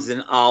rounds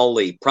than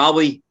Ali,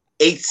 probably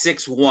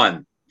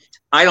 8-6-1.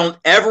 I don't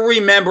ever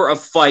remember a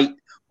fight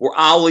where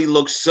Ali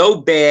looked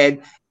so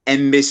bad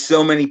and missed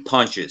so many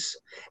punches.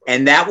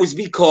 And that was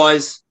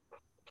because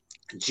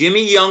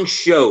Jimmy Young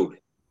showed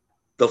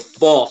the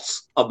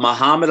faults of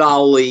Muhammad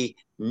Ali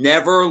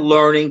never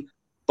learning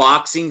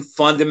boxing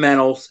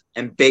fundamentals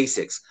and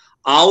basics.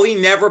 Ali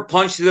never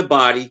punched to the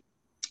body,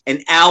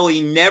 and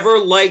Ali never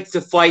liked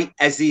to fight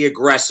as the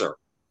aggressor.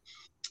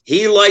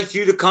 He liked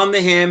you to come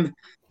to him,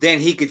 then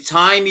he could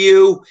time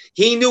you.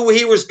 He knew where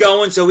he was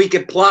going, so he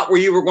could plot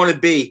where you were going to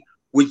be.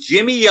 With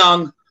Jimmy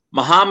Young,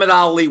 Muhammad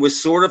Ali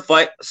was sort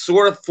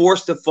of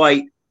forced to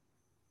fight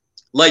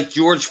like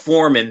George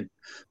Foreman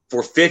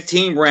for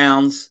 15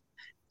 rounds.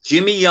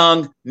 Jimmy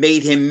Young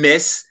made him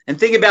miss. And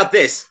think about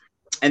this.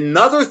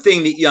 Another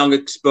thing that Young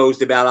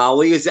exposed about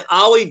Ali is that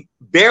Ali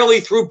barely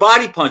threw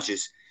body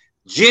punches.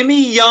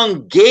 Jimmy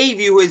Young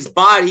gave you his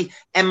body,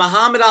 and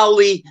Muhammad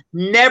Ali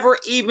never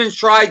even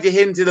tried to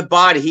hit him to the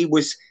body. He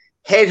was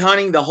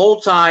headhunting the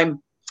whole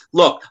time.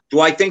 Look,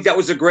 do I think that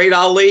was a great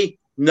Ali?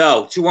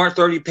 No.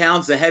 230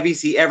 pounds, the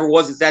heaviest he ever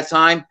was at that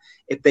time.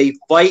 If they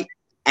fight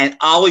and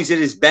Ali's at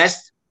his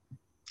best,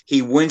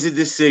 he wins a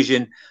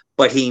decision,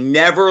 but he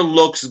never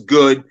looks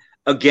good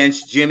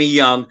against Jimmy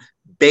Young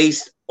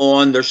based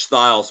on their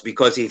styles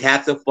because he'd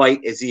have to fight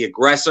as the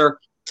aggressor.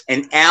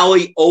 And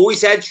Ali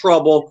always had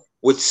trouble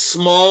with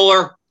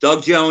smaller,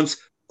 Doug Jones,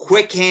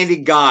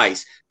 quick-handed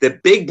guys. The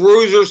big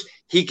bruisers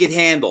he could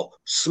handle.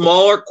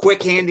 Smaller,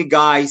 quick-handed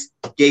guys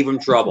gave him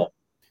trouble.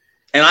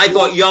 And I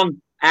thought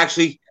Young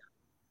actually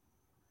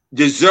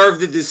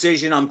deserved the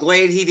decision. I'm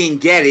glad he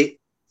didn't get it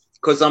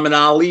because I'm an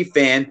Ali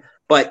fan,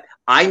 but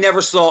I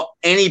never saw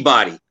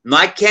anybody,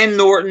 not Ken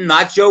Norton,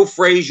 not Joe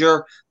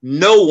Frazier,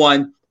 no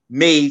one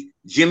made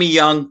Jimmy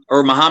Young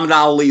or Muhammad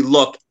Ali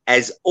look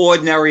as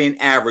ordinary and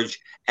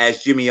average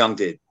as Jimmy Young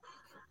did.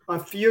 A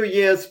few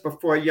years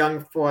before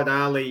Young fought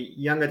Ali,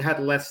 Young had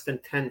less than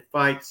 10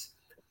 fights.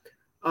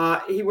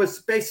 He was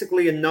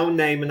basically a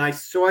no-name, and I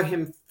saw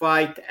him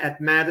fight at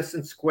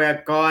Madison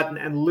Square Garden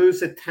and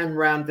lose a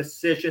 10-round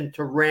decision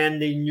to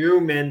Randy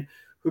Newman,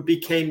 who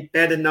became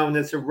better known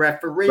as a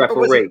referee. But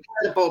was an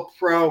incredible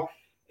pro.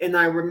 And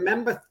I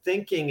remember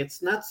thinking,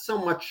 it's not so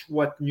much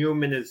what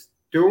Newman is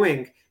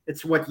doing,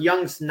 it's what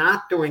Young's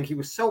not doing. He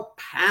was so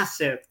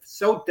passive,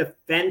 so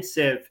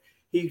defensive.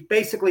 He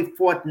basically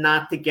fought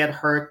not to get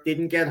hurt,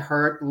 didn't get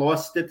hurt,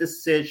 lost the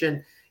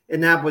decision,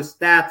 and that was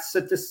that.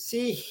 So to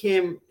see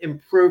him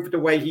improve the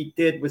way he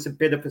did was a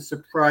bit of a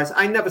surprise.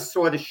 I never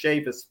saw the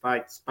Shavers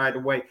fights, by the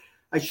way.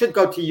 I should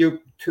go to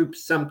YouTube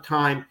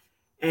sometime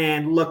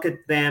and look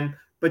at them.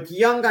 But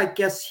Young, I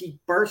guess he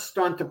burst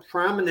onto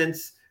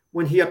prominence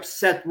when he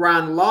upset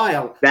Ron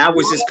Lyle. That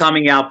was his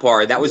coming out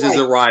party. That was his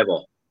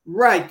arrival.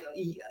 Right.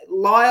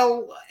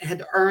 Lyle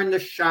had earned a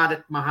shot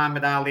at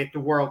Muhammad Ali at the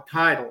world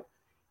title.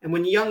 And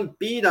when Young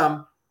beat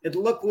him, it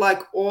looked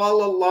like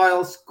all of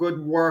Lyle's good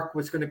work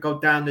was going to go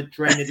down the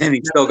drain. And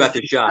he still got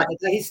the shot.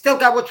 He still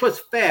got, which was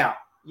fair.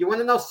 You want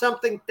to know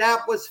something?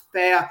 That was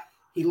fair.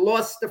 He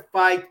lost the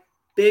fight.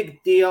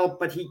 Big deal.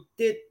 But he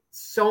did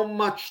so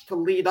much to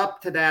lead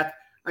up to that.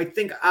 I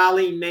think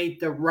Ali made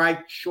the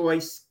right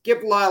choice.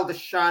 Give Lyle the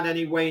shot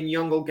anyway, and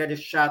Young will get a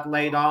shot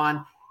later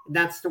on. And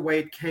that's the way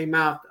it came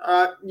out.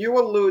 You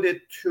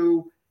alluded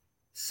to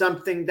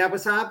something that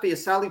was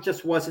obvious. Ali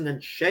just wasn't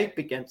in shape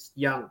against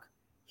Young.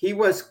 he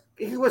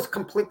was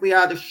completely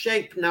out of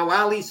shape. Now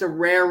Ali's a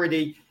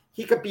rarity.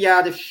 He could be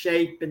out of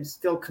shape and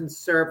still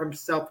conserve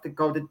himself to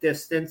go the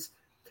distance.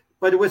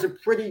 But it was a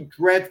pretty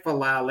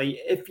dreadful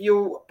Ali. If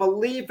you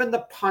believe in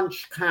the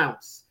punch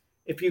counts,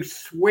 if you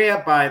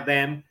swear by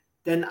them,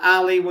 then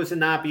Ali was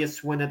an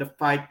obvious winner of the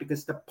fight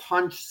because the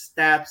punch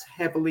stats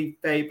heavily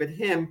favored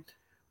him,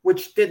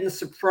 which didn't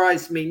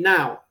surprise me.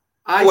 Now,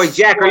 wait,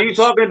 Jack, are you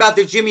talking about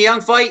the Jimmy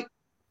Young fight?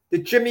 The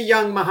Jimmy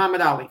Young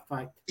Muhammad Ali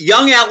fight.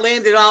 Young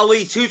outlanded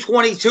Ali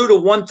 222 to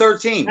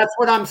 113. That's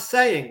what I'm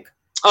saying.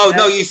 Oh,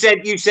 no, you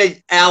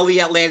said Ali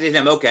outlanded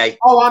him. Okay.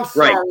 Oh, I'm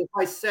sorry. Right. If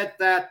I said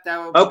that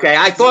would okay,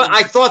 I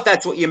thought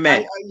that's what you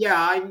meant.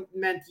 I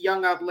meant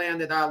Young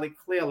outlanded Ali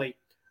clearly.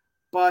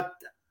 But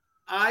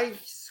I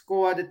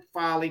scored it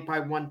for Ali by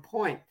 1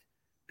 point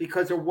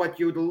because of what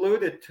you'd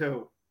alluded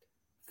to.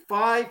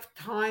 5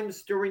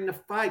 times during the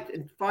fight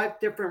in 5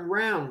 different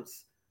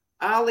rounds,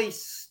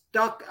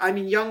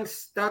 Young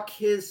stuck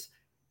his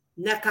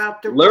neck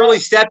out the literally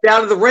rope. Stepped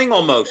out of the ring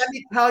almost. Let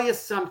me tell you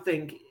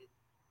something.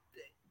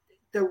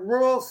 The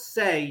rules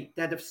say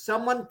that if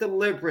someone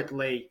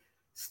deliberately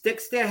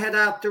sticks their head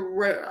out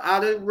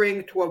of the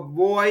ring to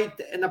avoid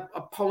an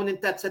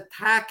opponent that's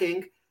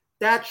attacking,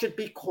 that should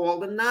be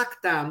called a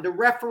knockdown. The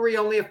referee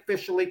only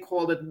officially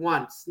called it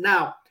once.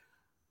 Now,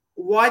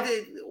 why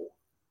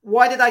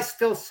did I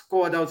still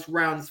score those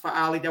rounds for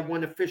Ali that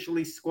one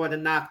officially scored a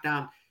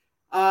knockdown?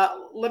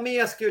 Let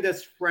me ask you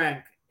this,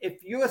 Frank.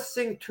 If you're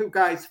seeing 2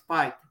 guys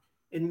fight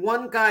and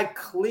one guy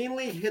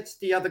cleanly hits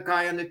the other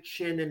guy on the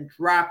chin and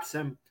drops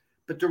him,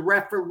 but the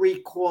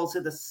referee calls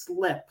it a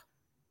slip,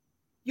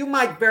 you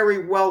might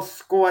very well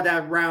score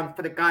that round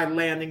for the guy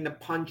landing the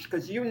punch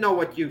because you know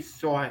what you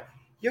saw.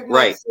 You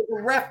might say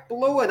the ref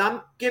blew it.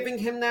 I'm giving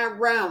him that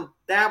round.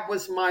 That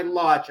was my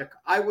logic.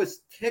 I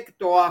was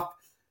ticked off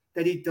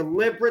that he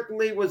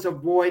deliberately was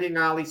avoiding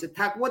Ali's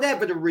attack,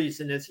 whatever the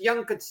reason is.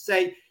 Young could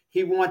say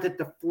he wanted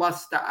to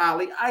fluster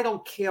Ali. I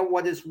don't care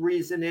what his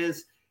reason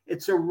is.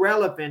 It's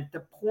irrelevant.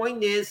 The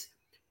point is,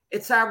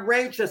 it's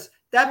outrageous.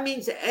 That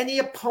means any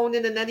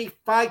opponent in any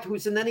fight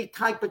who's in any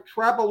type of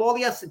trouble, all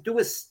he has to do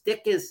is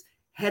stick his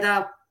head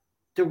out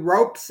the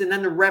ropes, and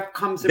then the ref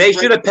comes. They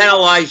should have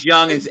penalized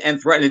Young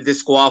and threatened to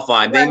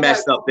disqualify him. They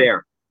messed up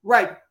there.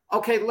 Right.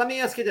 Okay, let me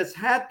ask you this.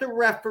 Had the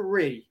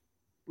referee,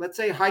 let's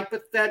say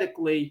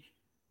hypothetically,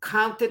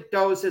 counted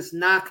those as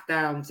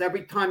knockdowns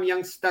every time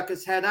Young stuck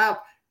his head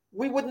out,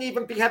 we wouldn't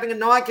even be having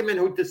an argument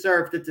who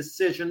deserved the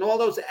decision. All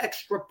those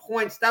extra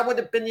points, that would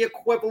have been the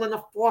equivalent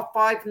of 4 or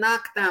 5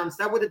 knockdowns.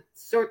 That would have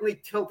certainly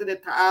tilted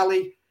it to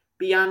Ali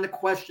beyond the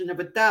question of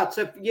a doubt.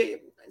 So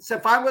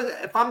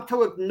if I'm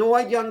to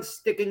ignore Young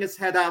sticking his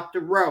head out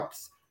the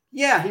ropes,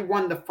 yeah, he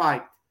won the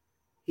fight.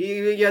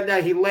 He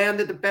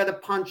landed the better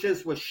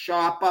punches, was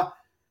sharper.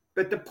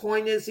 But the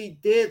point is he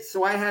did.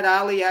 So I had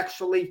Ali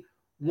actually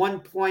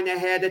 1 point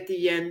ahead at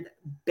the end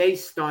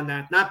based on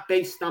that, not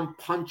based on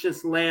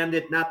punches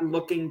landed, not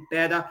looking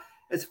better.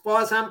 As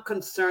far as I'm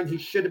concerned, he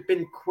should have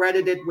been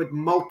credited with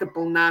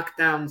multiple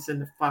knockdowns in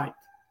the fight.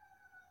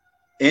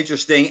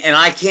 Interesting. And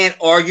I can't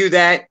argue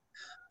that,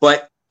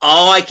 but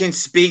all I can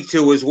speak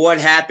to is what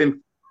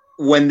happened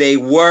when they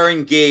were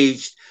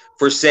engaged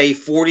for, say,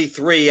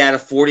 43 out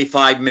of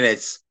 45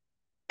 minutes.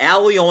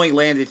 Ali only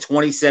landed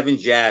 27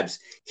 jabs.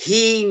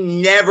 He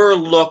never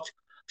looked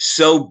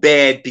so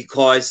bad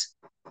because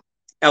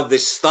of the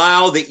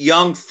style that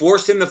Young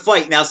forced him to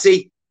fight. Now,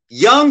 see,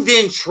 Young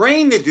didn't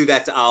train to do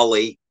that to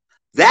Ali.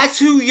 That's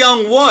who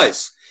Young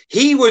was.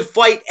 He would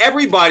fight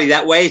everybody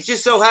that way. It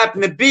just so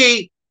happened to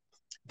be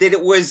that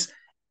it was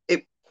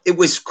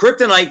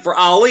kryptonite for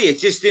Ali. It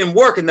just didn't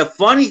work. And the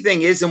funny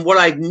thing is, and what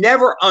I've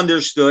never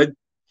understood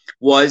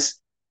was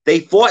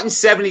they fought in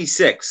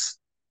 76.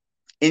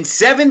 In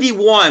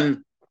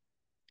 71,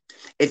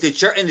 in the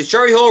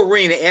Cherry Hill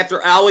Arena,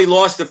 after Ali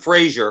lost to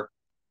Frazier,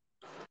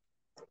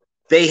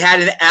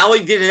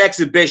 Ali did an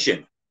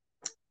exhibition.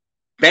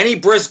 Benny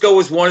Briscoe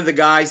was one of the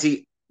guys.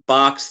 He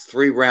boxed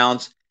 3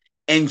 rounds.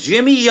 And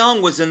Jimmy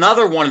Young was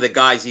another one of the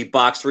guys he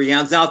boxed 3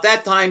 rounds. Now, at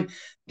that time,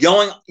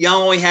 Young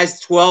only has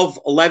 12,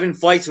 11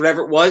 fights,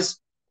 whatever it was.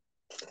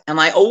 And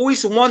I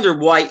always wondered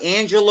why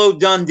Angelo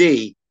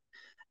Dundee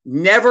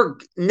never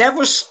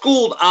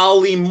schooled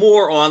Ali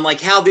more on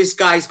like how this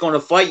guy's going to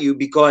fight you,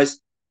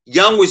 because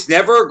Young was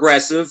never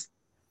aggressive.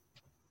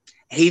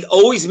 He'd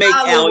always make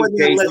Ali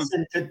wouldn't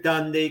listen to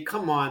Dundee.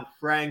 Come on,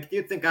 Frank. Do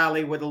you think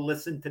Ali would have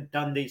listened to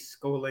Dundee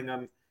schooling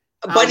him?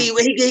 But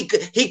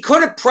he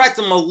could have prepped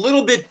him a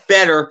little bit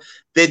better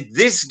that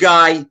this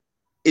guy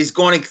is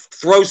going to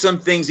throw some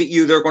things at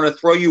you. They're going to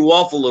throw you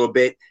off a little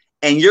bit,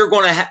 and you're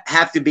going to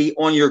have to be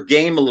on your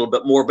game a little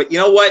bit more. But you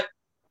know what?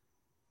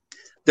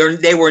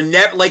 They were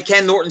never, like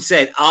Ken Norton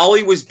said,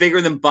 Ali was bigger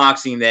than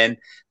boxing then.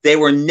 They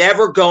were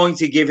never going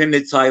to give him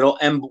the title.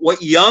 And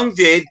what Young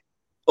did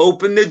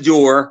opened the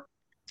door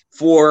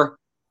for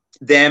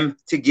them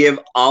to give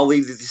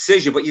Ali the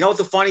decision. But you know what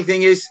the funny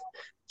thing is?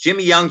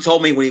 Jimmy Young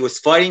told me when he was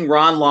fighting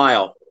Ron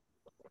Lyle,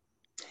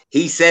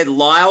 he said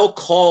Lyle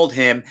called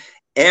him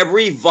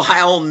every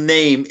vile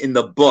name in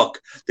the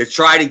book to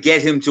try to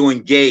get him to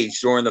engage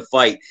during the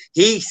fight.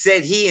 He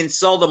said he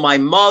insulted my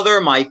mother,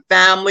 my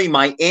family,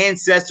 my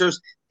ancestors,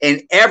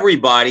 and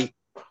everybody.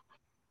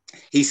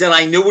 He said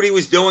I knew what he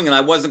was doing and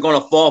I wasn't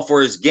going to fall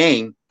for his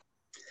game.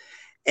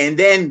 And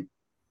then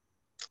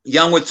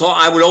Young would talk.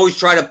 I would always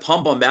try to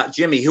pump him about,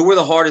 Jimmy, who were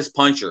the hardest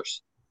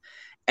punchers?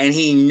 And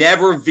he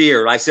never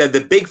veered. I said,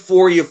 the big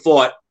four you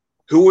fought,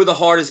 who were the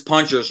hardest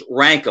punchers?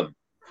 Rank them.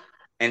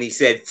 And he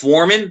said,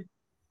 Foreman,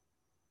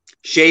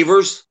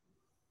 Shavers,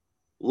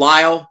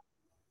 Lyle,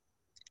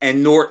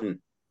 and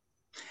Norton.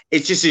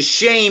 It's just a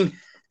shame.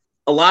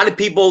 A lot of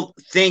people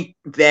think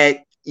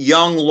that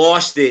Young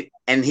lost it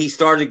and he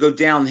started to go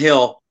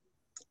downhill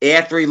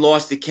after he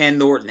lost to Ken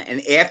Norton.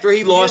 And after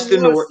he lost to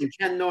Norton.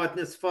 Ken Norton,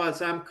 as far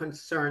as I'm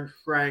concerned,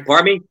 Frank.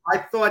 Pardon me? I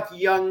thought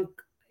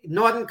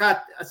Norton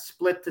got a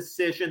split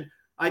decision.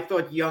 I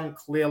thought Young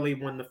clearly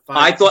won the fight.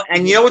 I thought,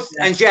 and you know what,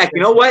 and Jack,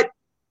 you know what?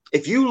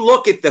 If you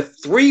look at the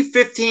 3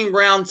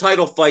 15-round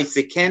title fights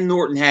that Ken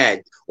Norton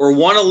had, or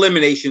one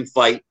elimination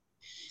fight,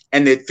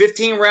 and the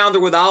 15-rounder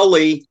with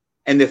Ali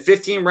and the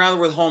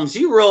 15-rounder with Holmes,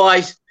 you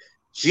realize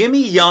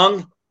Jimmy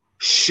Young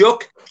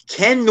shook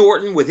Ken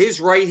Norton with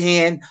his right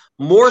hand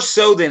more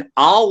so than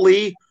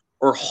Ali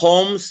or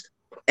Holmes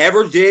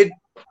ever did.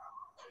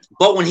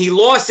 But when he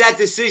lost that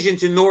decision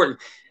to Norton,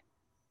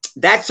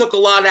 that took a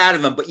lot out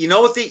of him. But you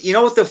know what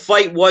the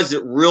fight was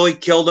that really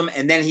killed him,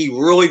 and then he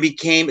really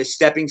became a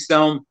stepping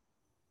stone?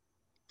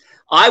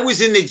 I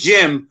was in the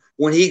gym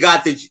when he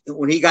got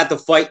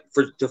the fight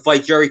to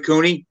fight Jerry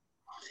Cooney,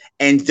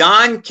 and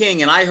Don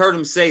King, and I heard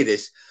him say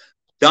this,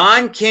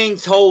 Don King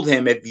told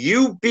him, if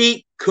you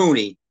beat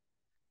Cooney,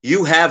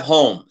 you have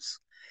Holmes.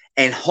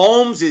 And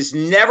Holmes has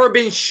never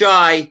been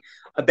shy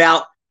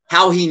about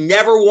how he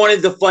never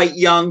wanted to fight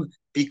Young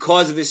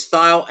because of his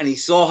style, and he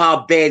saw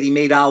how bad he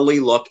made Ali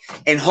look.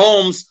 And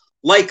Holmes,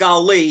 like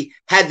Ali,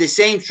 had the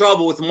same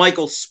trouble with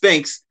Michael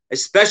Spinks,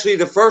 especially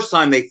the first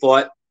time they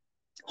fought.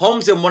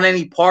 Holmes didn't want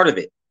any part of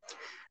it.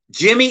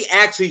 Jimmy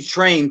actually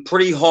trained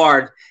pretty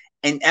hard,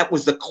 and that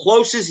was the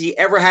closest he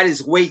ever had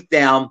his weight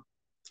down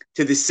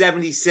to the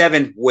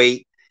 77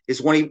 weight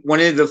is when he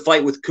went into the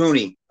fight with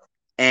Cooney.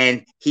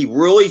 And he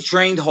really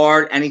trained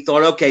hard, and he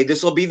thought, okay,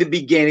 this will be the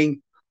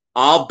beginning.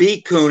 I'll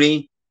beat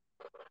Cooney,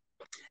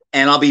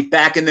 and I'll be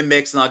back in the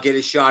mix, and I'll get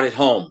a shot at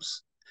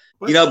Holmes.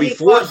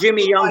 Before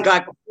Jimmy Young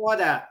got... Before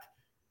that.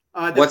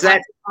 What's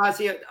that?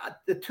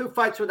 The 2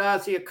 fights with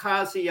Ozzy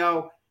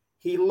Ocasio,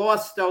 he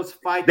lost those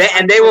fights.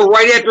 And they were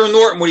right after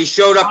Norton when he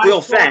showed up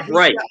real fat,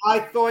 right? I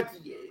thought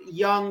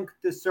Young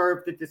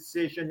deserved the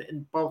decision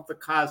in both the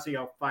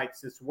Ocasio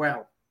fights as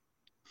well.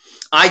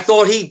 I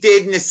thought he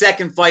did in the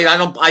second fight.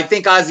 I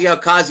think Ozzy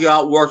Ocasio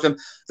outworked him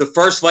the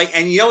first fight.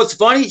 And you know what's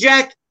funny,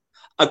 Jack?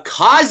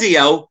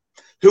 Ocasio,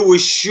 who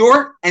was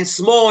short and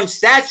small in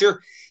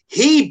stature,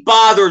 he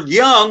bothered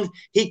Young.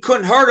 He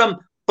couldn't hurt him,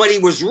 but he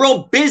was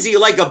real busy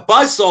like a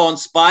buzzsaw in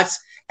spots,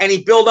 and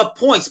he built up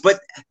points. But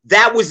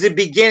that was the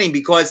beginning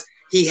because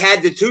he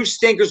had the 2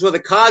 stinkers with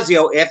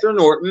Ocasio after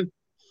Norton,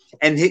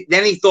 and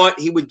then he thought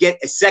he would get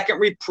a second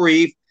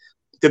reprieve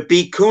to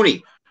beat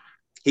Cooney.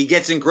 He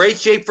gets in great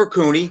shape for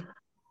Cooney.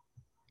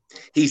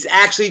 He's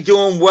actually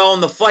doing well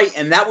in the fight,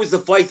 and that was the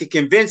fight that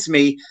convinced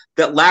me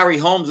that Larry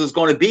Holmes was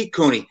going to beat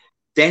Cooney.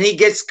 Then he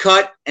gets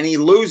cut, and he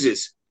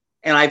loses.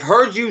 And I've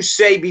heard you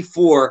say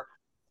before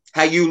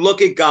how you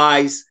look at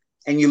guys,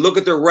 and you look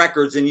at their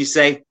records, and you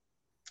say,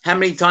 how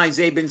many times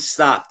they've been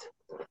stopped?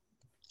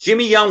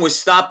 Jimmy Young was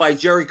stopped by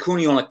Jerry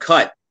Cooney on a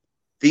cut.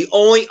 The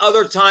only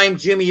other time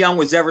Jimmy Young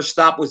was ever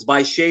stopped was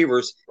by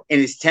Shavers in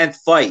his 10th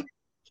fight.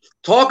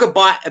 Talk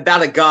about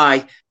a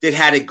guy that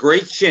had a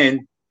great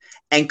chin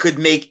and could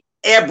make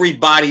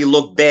everybody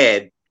look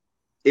bad.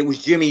 It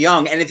was Jimmy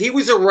Young. And if he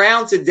was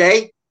around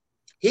today,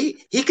 he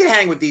could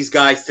hang with these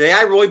guys today.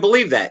 I really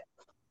believe that.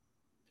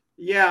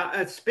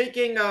 Yeah.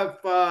 Speaking of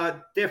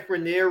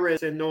different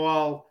eras and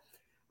all,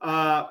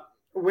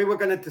 we were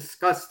going to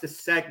discuss the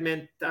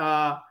segment,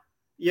 how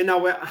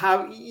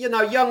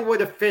Young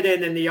would have fit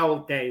in the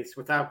old days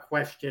without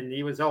question.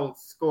 He was old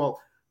school.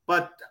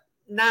 But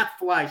not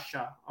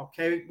Fleischer,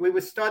 okay? We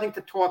were starting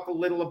to talk a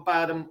little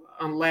about him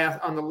on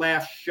the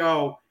last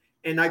show,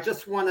 and I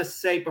just want to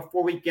say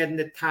before we get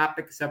into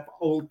topics of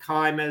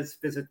old-timers,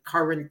 visit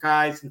current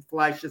guys and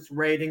Fleischer's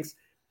ratings,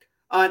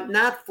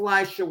 Nat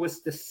Fleischer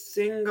was the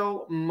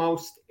single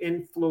most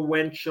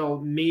influential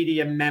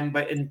media member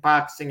in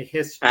boxing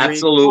history.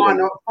 Absolutely.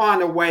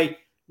 On a way,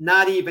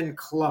 not even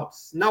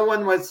close. No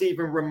one was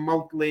even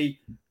remotely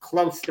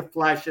close to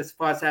Fleischer as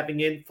far as having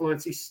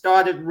influence. He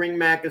started Ring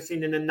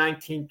Magazine in the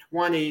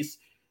 1920s,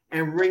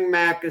 and Ring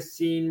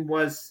Magazine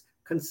was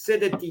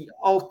considered the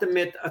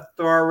ultimate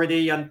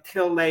authority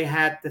until they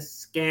had the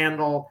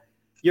scandal,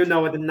 in the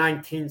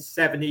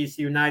 1970s,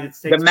 the United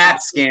States. The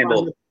Matt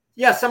scandal.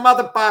 Yeah, some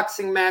other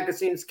boxing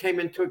magazines came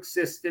into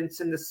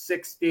existence in the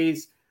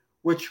 60s,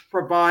 which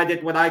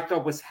provided what I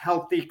thought was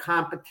healthy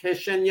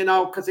competition,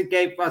 because it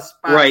gave us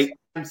boxing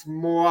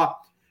more.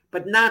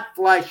 But Nat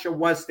Fleischer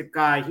was the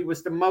guy. He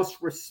was the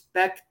most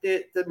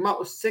respected, the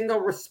most single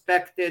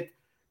respected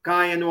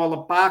guy in all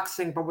of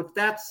boxing. But with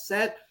that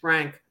said,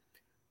 Frank,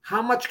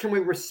 how much can we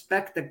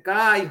respect a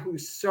guy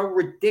who's so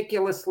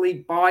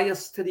ridiculously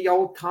biased to the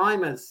old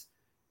timers?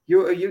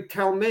 You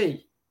tell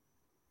me.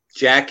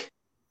 Jack,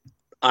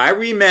 I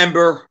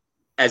remember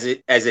as a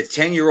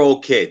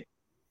 10-year-old kid,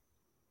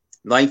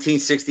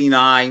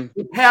 1969.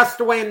 He passed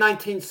away in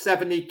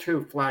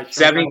 1972, Fleischer.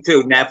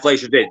 72, Nat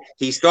Fleischer did.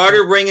 He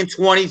started ringing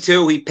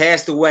 22. He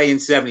passed away in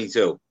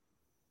 72.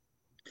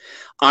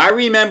 I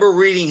remember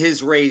reading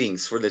his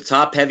ratings for the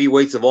top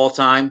heavyweights of all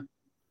time.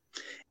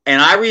 And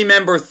I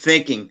remember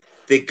thinking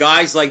that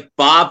guys like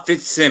Bob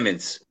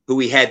Fitzsimmons, who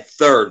he had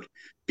third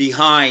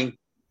behind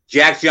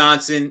Jack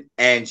Johnson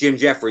and Jim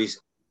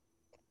Jeffries,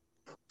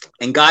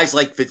 and guys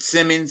like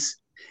Fitzsimmons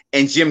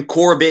and Jim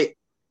Corbett,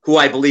 who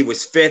I believe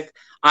was fifth.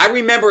 I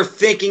remember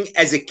thinking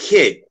as a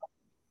kid,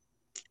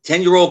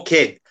 10-year-old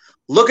kid,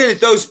 looking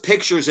at those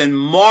pictures and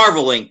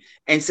marveling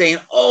and saying,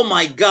 oh,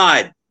 my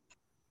God,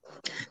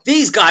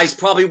 these guys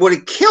probably would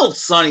have killed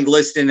Sonny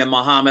Liston and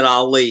Muhammad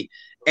Ali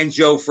and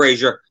Joe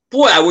Frazier.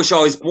 Boy, I wish I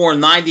was born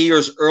 90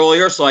 years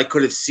earlier so I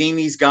could have seen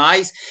these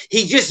guys.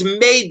 He just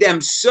made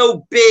them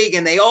so big,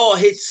 and they all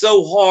hit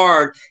so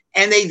hard,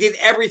 and they did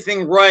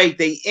everything right.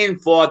 They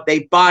in-fought,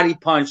 they body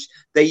punched,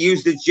 they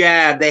used the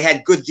jab, they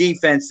had good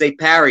defense, they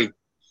parried.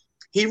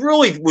 He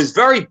really was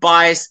very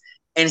biased,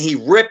 and he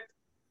ripped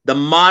the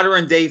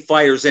modern-day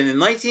fighters. And in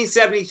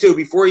 1972,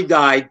 before he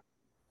died,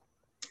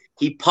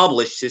 he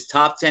published his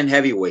top 10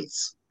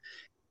 heavyweights.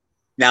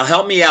 Now,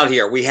 help me out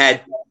here. We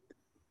had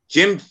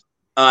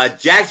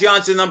Jack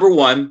Johnson, number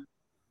 1,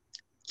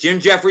 Jim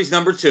Jeffries,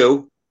 number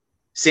 2,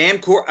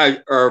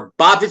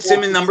 Bob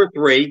Fitzsimmons, number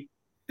 3,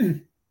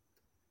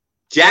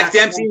 Jack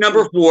Dempsey,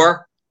 number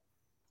 4,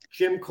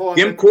 Jim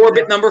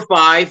Corbett, number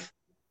 5,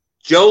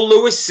 Joe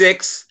Louis,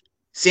 6,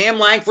 Sam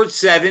Langford,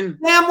 7.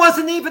 Sam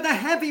wasn't even a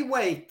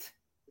heavyweight.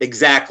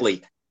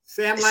 Exactly.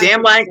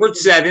 Sam Langford,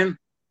 7.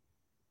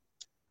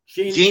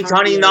 Gene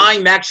Tunney,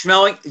 9. Max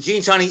Schmeling.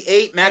 Gene Tunney,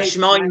 8. Max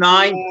Schmeling,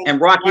 9.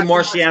 And Rocky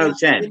Marciano,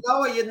 10.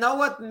 You know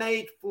what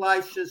made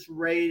Fleischer's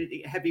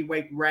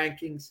heavyweight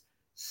rankings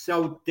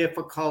so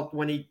difficult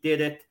when he did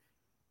it?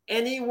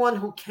 Anyone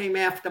who came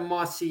after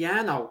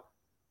Marciano,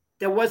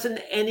 there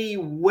wasn't any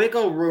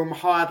wiggle room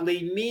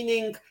hardly,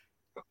 meaning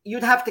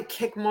you'd have to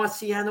kick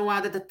Marciano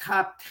out of the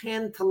top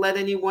 10 to let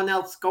anyone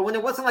else go. And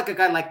it wasn't like a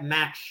guy like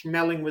Max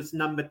Schmeling was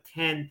number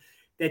 10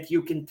 that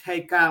you can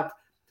take out.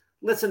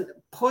 Listen,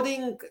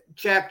 putting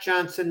Jack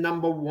Johnson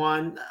number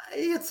 1,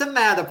 it's a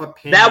matter of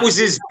opinion. That was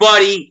his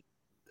buddy.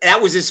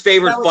 That was his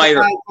favorite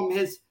fighter. From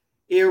his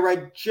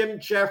era. Jim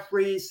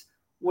Jeffries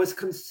was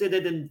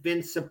considered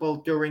invincible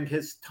during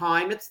his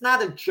time. It's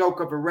not a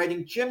joke of a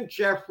rating. Jim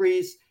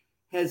Jeffries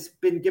has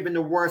been given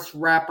the worst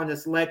rap on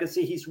his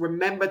legacy. He's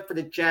remembered for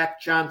the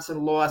Jack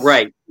Johnson loss.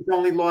 Right. He's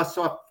only lost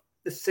off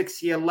the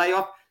 6-year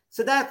layoff.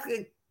 So that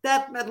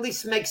at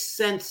least makes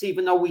sense,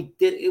 even though we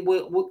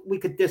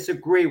could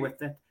disagree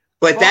with it.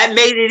 But that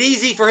made it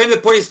easy for him to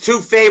put his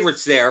 2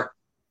 favorites there.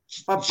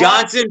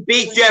 Johnson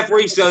beat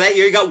Jeffries, so that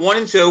year you got 1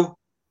 and 2.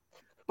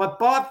 But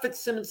Bob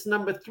Fitzsimmons,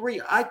 number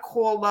 3, I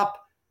called up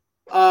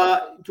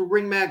to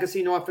Ring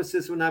Magazine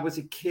offices when I was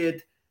a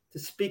kid to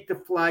speak to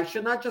Fleischer,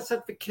 and I just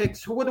said for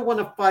kicks, who would have won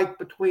a fight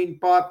between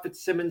Bob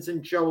Fitzsimmons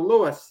and Joe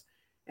Louis?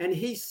 And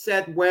he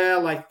said,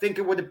 well, I think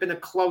it would have been a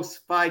close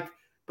fight,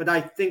 but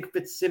I think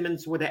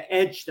Fitzsimmons would have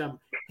edged him.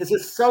 His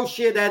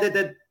associate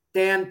editor,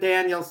 Dan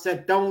Daniels,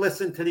 said, don't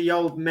listen to the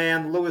old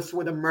man. Louis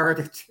would have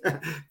murdered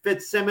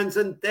Fitzsimmons.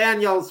 And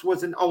Daniels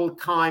was an old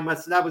timer,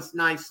 so that was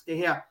nice to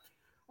hear.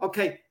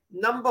 Okay,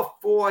 number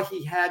 4,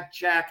 he had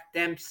Jack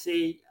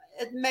Dempsey.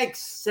 It makes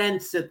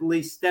sense, at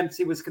least.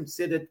 Dempsey was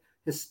considered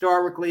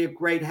historically a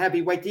great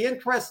heavyweight. The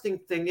interesting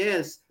thing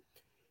is,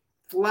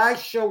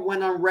 Fleischer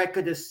went on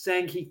record as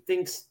saying he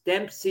thinks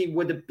Dempsey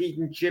would have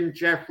beaten Jim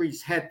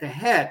Jeffries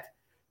head-to-head.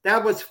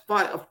 That was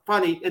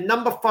funny. And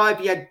number 5,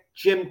 he had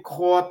Jim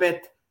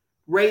Corbett,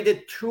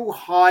 rated too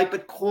high,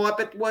 but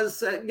Corbett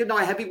was, a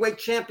heavyweight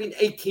champion,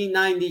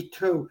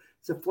 1892.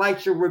 So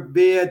Fleischer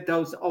revered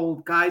those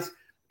old guys.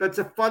 But it's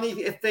a funny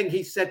thing.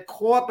 He said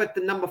Corbett,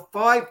 the number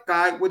 5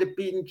 guy, would have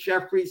beaten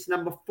Jeffries,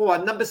 number 4.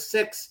 Number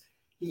 6,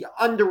 he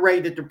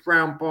underrated the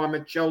Brown Bomber,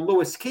 Joe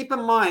Louis. Keep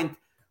in mind,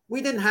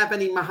 we didn't have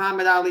any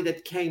Muhammad Ali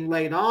that came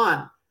late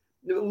on.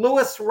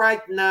 Louis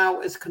right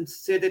now is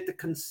considered the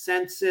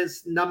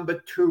consensus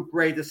number 2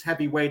 greatest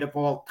heavyweight of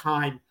all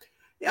time.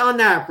 On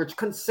average,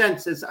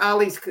 consensus.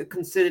 Ali's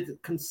considered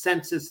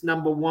consensus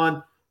number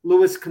 1.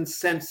 Louis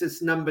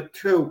consensus number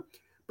 2.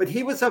 But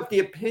he was of the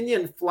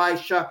opinion,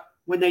 Fleischer,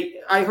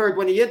 I heard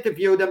when he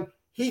interviewed him,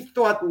 he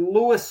thought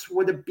Louis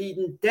would have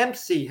beaten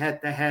Dempsey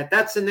head-to-head.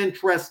 That's an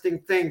interesting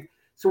thing.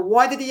 So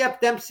why did he have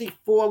Dempsey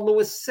 4,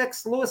 Louis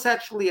 6? Louis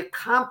actually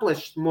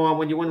accomplished more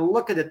when you want to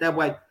look at it that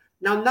way.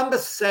 Now, number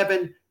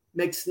 7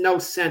 makes no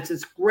sense.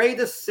 As great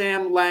as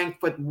Sam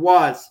Langford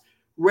was,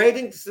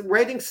 rating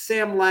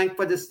Sam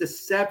Langford as the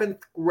 7th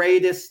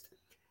greatest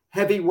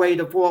heavyweight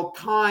of all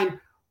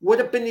time would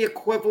have been the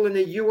equivalent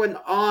of you and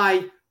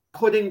I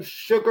putting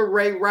Sugar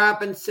Ray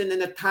Robinson in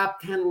the top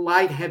 10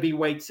 light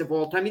heavyweights of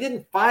all time. He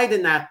didn't fight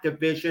in that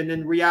division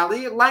in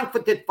reality.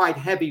 Langford did fight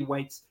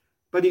heavyweights,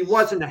 but he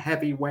wasn't a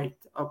heavyweight,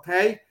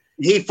 okay?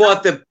 He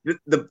fought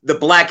the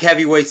black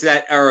heavyweights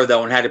that era,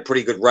 though, and had a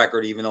pretty good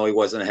record, even though he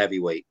wasn't a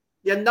heavyweight.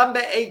 Yeah,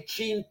 number 8,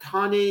 Gene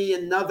Tunney,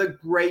 another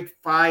great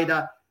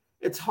fighter.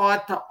 It's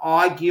hard to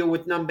argue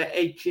with number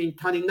 8, Gene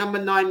Tunney. Number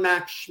 9,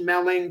 Max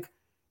Schmeling,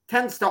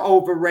 tends to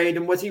overrate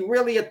him. Was he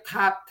really a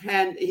top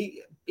 10?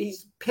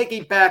 He's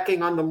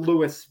piggybacking on the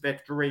Lewis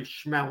victory,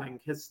 Schmeling,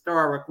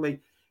 historically.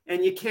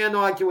 And you can't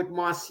argue with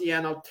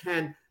Marciano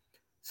 10.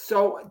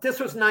 So this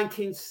was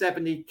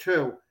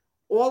 1972.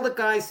 All the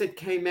guys that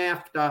came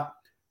after,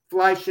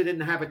 Fleischer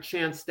didn't have a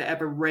chance to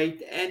ever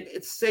rate. And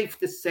it's safe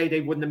to say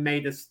they wouldn't have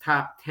made his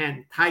top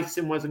 10.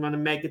 Tyson wasn't going to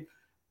make it.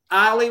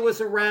 Ali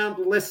was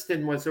around.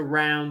 Liston was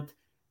around.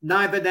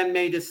 Neither of them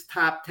made his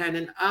top 10.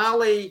 And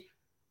Ali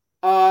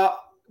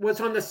was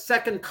on the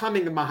second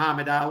coming of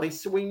Muhammad Ali,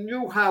 so we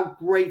knew how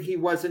great he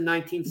was in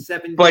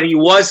 1970. But he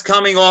was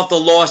coming off the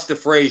loss to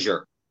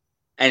Frazier,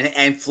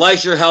 and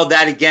Fleischer held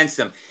that against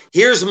him.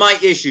 Here's my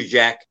issue,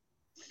 Jack.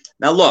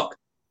 Now, look,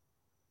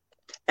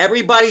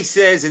 everybody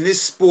says in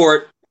this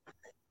sport,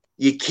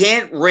 you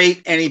can't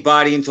rate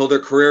anybody until their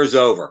career's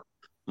over.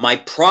 My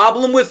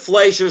problem with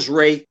Fleischer's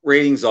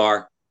ratings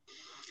are,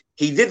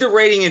 he did the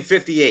rating in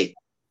 58.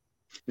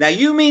 Now,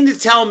 you mean to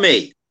tell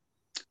me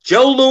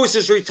Joe Louis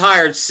is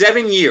retired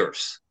 7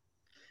 years,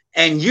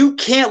 and you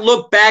can't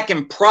look back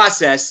and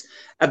process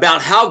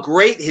about how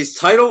great his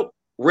title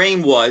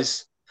reign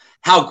was,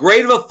 how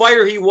great of a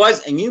fighter he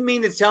was, and you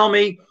mean to tell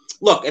me,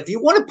 look, if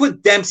you want to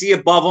put Dempsey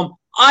above him,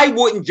 I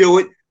wouldn't do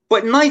it,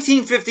 but in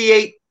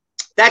 1958,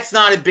 that's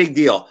not a big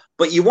deal.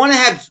 But you want to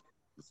have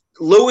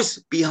Louis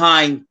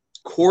behind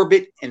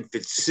Corbett and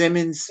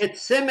Fitzsimmons?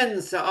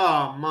 Fitzsimmons,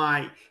 oh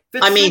my.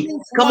 I mean,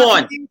 come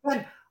on.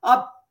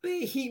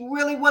 He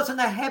really wasn't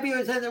a heavy,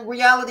 it was in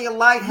reality a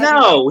light heavy.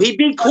 No, he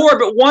beat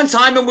Corbett one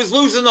time and was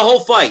losing the whole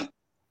fight.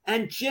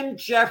 And Jim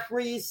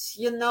Jeffries,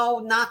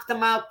 knocked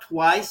him out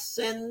twice.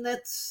 And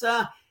it's,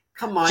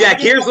 come on. Jack,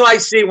 here's what I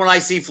see when I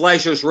see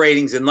Fleischer's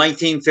ratings in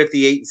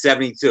 1958 and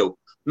 72.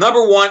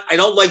 Number one, I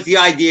don't like the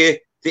idea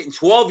that in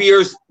 12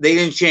 years they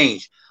didn't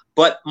change.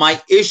 But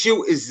my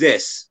issue is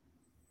this.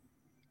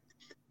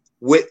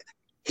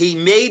 He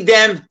made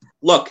them,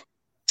 look,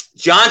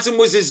 Johnson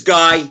was his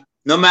guy.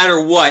 No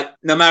matter what,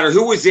 no matter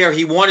who was there,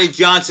 he wanted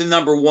Johnson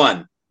number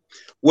one.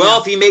 Well,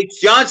 if he makes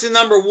Johnson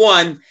number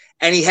one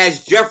and he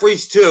has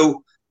Jeffries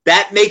 2,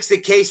 that makes the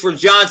case for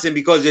Johnson,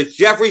 because if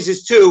Jeffries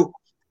is 2,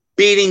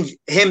 being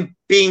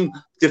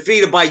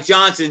defeated by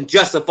Johnson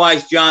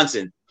justifies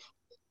Johnson.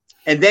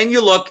 And then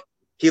you look,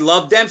 he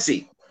loved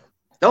Dempsey.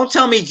 Don't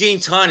tell me Gene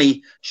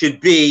Tunney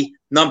should be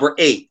number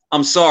 8.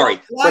 I'm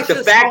sorry. But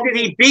the fact that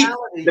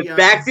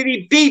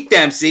he beat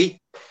Dempsey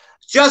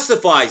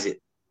justifies it.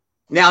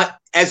 Now,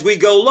 as we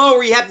go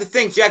lower, you have to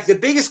think, Jack, the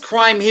biggest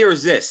crime here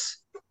is this.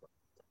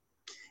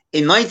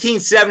 In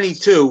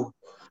 1972,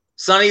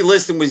 Sonny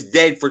Liston was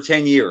dead for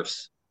 10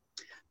 years.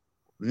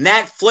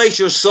 Matt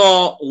Fleischer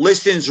saw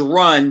Liston's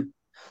run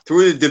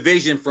through the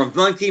division from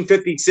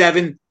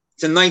 1957 to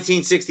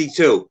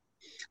 1962.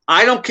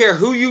 I don't care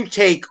who you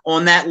take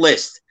on that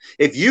list.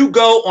 If you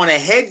go on a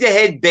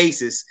head-to-head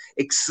basis,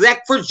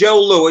 except for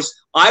Joe Louis,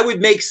 I would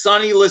make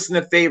Sonny Liston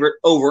a favorite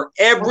over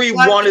every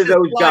one of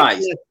those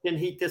guys. And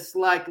he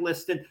disliked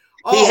Liston.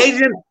 He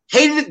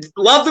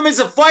loved him as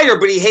a fighter,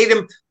 but he hated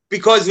him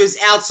because of his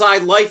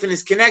outside life and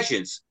his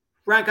connections.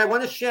 Frank, I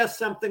want to share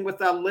something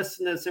with our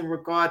listeners in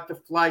regard to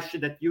Fleischer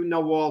that you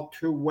know all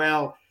too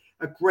well.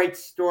 A great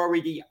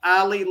story, the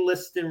Ali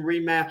Liston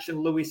rematch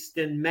in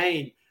Lewiston,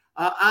 Maine.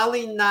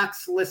 Ali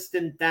knocks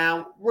Liston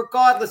down,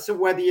 regardless of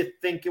whether you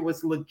think it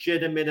was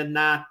legitimate or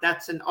not.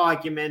 That's an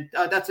argument.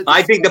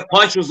 I think the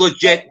punch was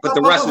legit, but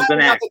the rest was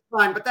an act.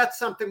 But that's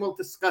something we'll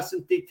discuss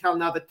in detail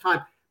another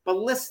time. But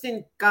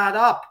Liston got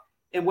up,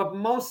 and what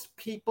most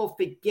people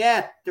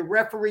forget, the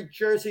referee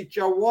Jersey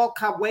Joe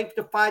Walcott waved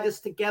the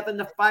fighters together, and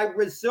the fight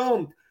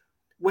resumed.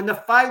 When the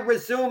fight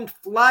resumed,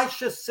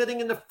 Fleischer,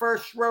 sitting in the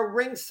first row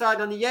ringside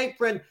on the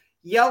apron,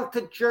 yelled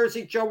to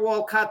Jersey Joe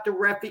Walcott, the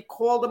ref. He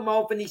called him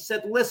over and he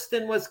said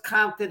Liston was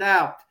counted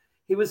out.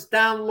 He was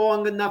down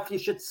long enough. You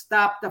should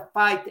stop the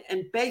fight.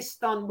 And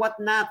based on what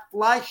Nat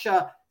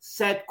Fleischer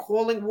said,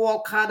 calling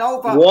Walcott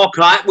over.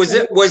 Walcott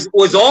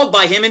was awed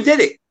by him and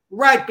did it.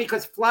 Right,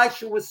 because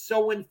Fleischer was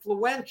so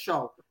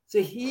influential.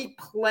 So he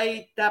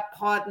played that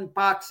part in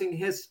boxing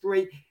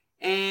history.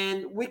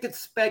 And we could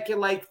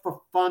speculate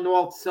for fun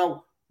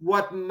also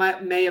what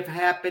may have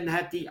happened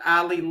had the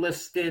Ali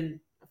Liston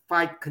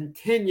fight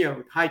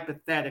continued,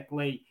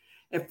 hypothetically.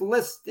 If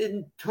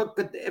Liston took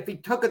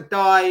a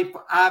dive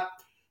up,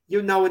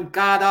 and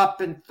got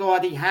up and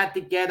thought he had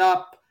to get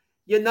up,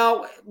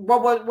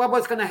 what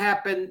was going to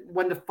happen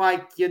when the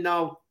fight,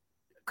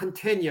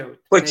 continued.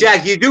 But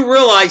Jack, you do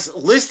realize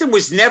Liston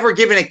was never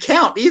given a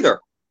count either.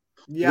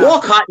 Yeah.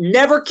 Walcott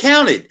never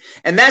counted.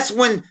 And that's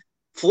when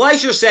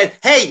Fleischer said,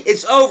 hey,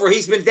 it's over.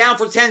 He's been down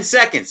for 10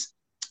 seconds.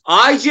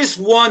 I just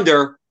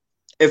wonder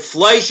if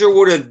Fleischer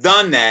would have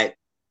done that,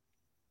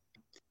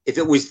 if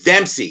it was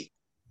Dempsey,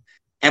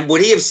 and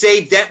would he have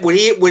saved that? Would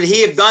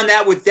he have done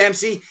that with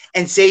Dempsey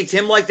and saved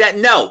him like that?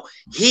 No,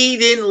 he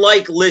didn't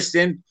like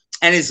Liston,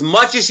 and as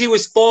much as he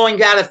was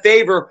falling out of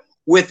favor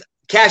with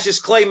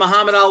Cassius Clay,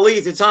 Muhammad Ali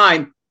at the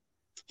time,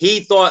 he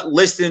thought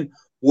Liston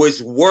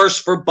was worse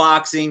for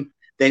boxing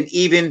than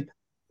even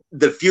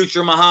the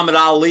future Muhammad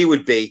Ali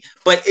would be.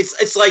 But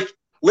it's like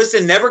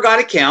Liston never got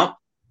a count.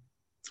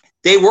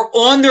 They were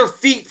on their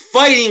feet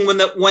fighting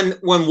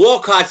when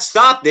Walcott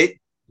stopped it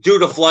due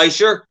to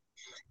Fleischer.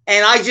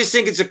 And I just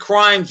think it's a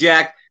crime,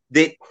 Jack,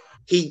 that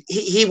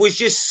he was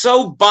just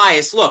so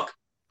biased. Look,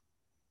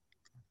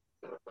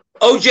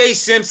 O.J.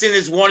 Simpson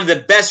is one of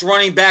the best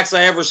running backs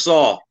I ever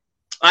saw.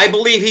 I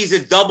believe he's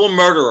a double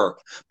murderer.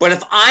 But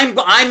if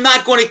I'm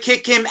not going to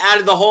kick him out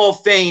of the Hall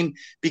of Fame,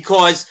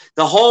 because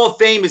the Hall of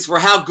Fame is for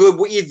how good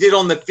what you did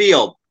on the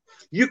field.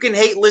 You can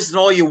hate Liston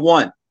all you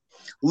want.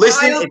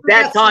 Liston at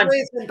that time.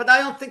 But I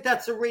don't think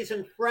that's the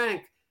reason,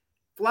 Frank.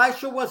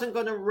 Fleischer wasn't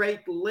going to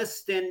rate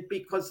Liston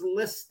because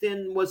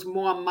Liston was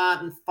more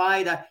modern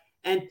fighter.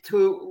 And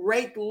to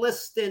rate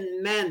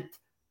Liston meant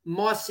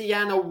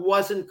Marciano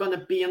wasn't going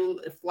to be in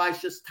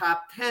Fleischer's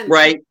top 10.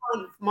 Right.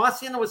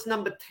 Marciano was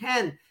number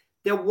 10.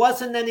 There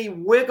wasn't any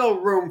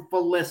wiggle room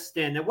for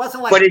Liston. It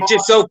wasn't like. But it's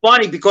just so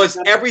funny because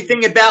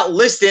everything about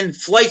Liston,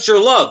 Fleischer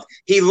loved.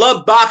 He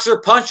loved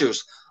boxer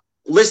punchers.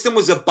 Liston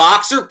was a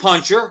boxer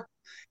puncher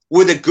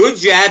with a good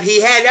jab. He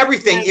had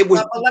everything. It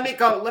was. Let me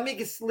go. Let me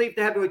just leave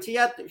the heavyweights. He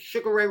had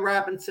Sugar Ray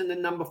Robinson, the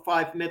number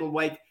 5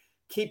 middleweight.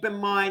 Keep in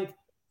mind,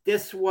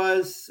 this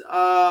was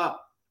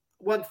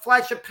when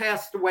Fleischer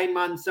passed away.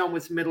 Monzon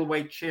was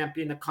middleweight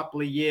champion a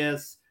couple of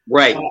years,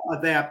 right?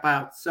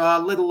 Thereabouts. So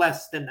a little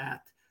less than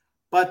that.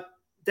 But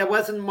there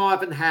wasn't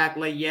Marvin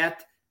Hagler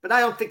yet. But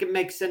I don't think it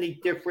makes any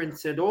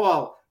difference at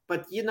all.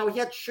 But, you know, he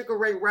had Sugar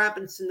Ray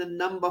Robinson, the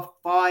number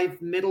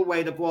 5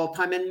 middleweight of all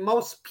time. And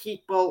most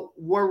people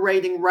were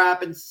rating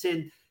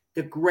Robinson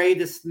the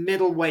greatest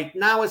middleweight.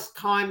 Now, as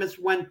time has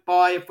went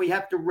by, if we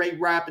have to rate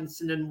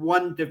Robinson in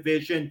one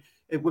division,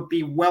 it would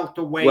be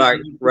welterweight.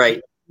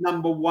 Right.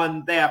 Number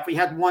 1 there. If we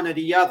had one or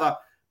the other.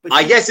 But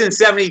I guess in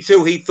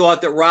 72, he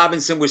thought that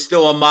Robinson was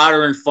still a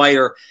modern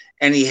fighter,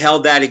 and he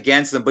held that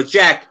against him. But,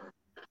 Jack,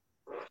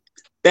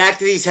 back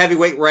to these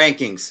heavyweight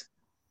rankings.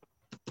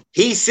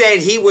 He said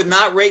he would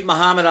not rate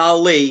Muhammad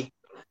Ali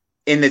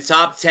in the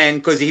top 10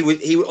 because he would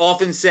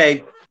often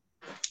say,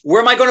 where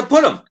am I going to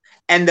put him?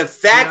 And the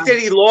fact that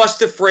he lost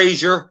to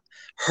Frazier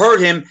hurt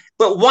him.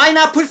 But why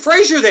not put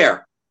Frazier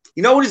there?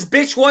 You know what his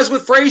bitch was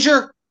with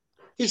Frazier?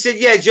 He said,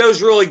 yeah,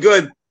 Joe's really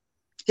good.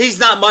 He's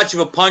not much of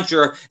a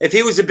puncher. If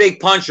he was a big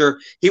puncher,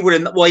 he would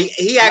have – well,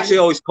 he actually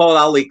always called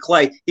Ali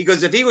Clay. He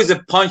goes, if he was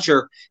a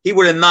puncher, he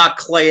would have knocked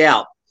Clay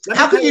out.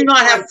 How could you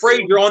not have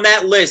Frazier on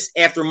that list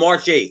after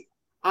March 8th?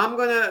 I'm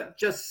going to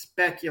just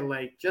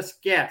speculate,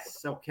 just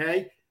guess,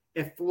 okay?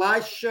 If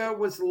Fleischer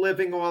was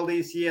living all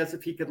these years,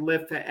 if he could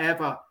live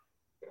forever,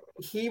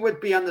 he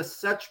would be under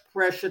such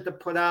pressure to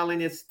put Ali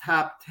in his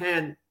top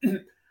 10.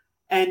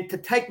 And to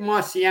take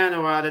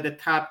Marciano out of the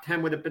top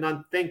 10 would have been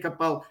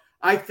unthinkable.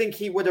 I think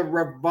he would have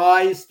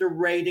revised the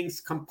ratings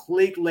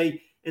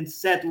completely and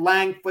said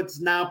Langford's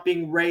now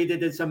being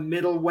rated as a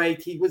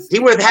middleweight. He would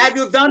have had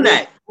to have done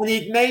that. And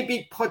he'd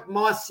maybe put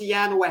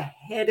Marciano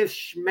ahead of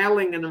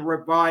Schmeling in a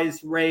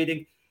revised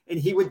rating, and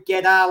he would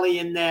get Ali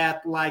in there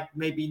like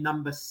maybe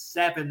number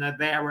 7 or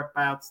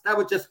thereabouts. That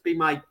would just be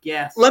my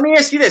guess. Let me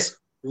ask you this.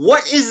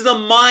 What is the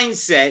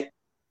mindset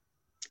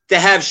to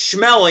have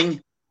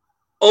Schmeling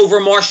over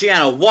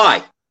Marciano?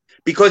 Why?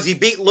 Because he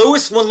beat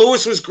Lewis when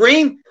Lewis was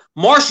green?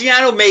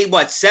 Marciano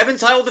made, 7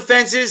 title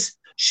defenses?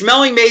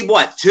 Schmeling made,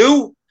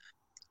 2?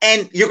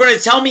 And you're going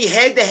to tell me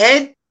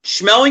head-to-head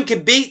Schmeling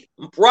can beat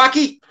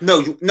Rocky?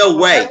 No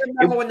way. I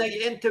remember when they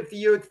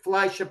interviewed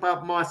Fleischer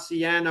about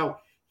Marciano,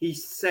 he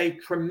said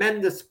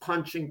tremendous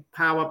punching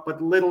power,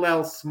 but little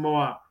else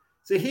more.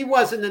 So he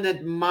wasn't an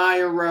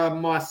admirer of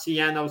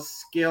Marciano's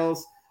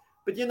skills.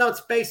 But,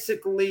 it's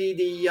basically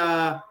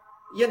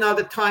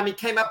the time he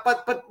came up.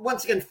 But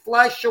once again,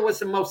 Fleischer was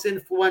the most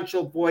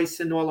influential voice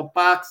in all of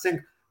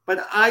boxing.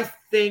 But I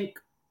think,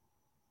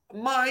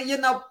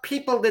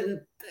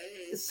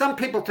 some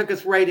people took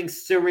his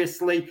ratings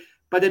seriously,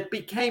 but it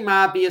became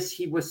obvious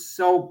he was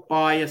so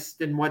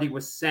biased in what he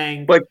was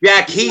saying. But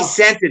Jack, he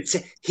did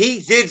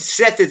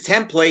set the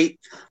template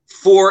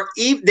for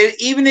that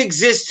even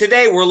exists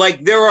today, where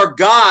there are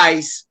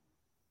guys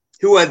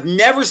who have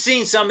never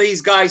seen some of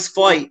these guys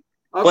fight,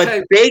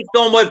 but based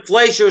on what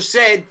Fleischer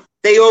said,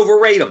 they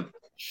overrate him.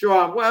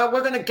 Sure. Well,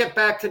 we're going to get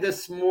back to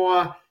this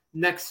more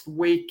next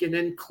week. And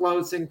in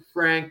closing,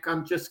 Frank,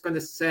 I'm just going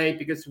to say,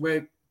 because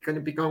we're going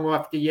to be going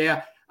off the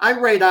air, I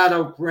rate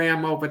Otto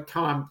Graham over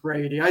Tom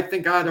Brady. I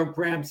think Otto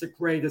Graham's the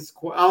greatest.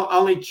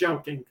 Only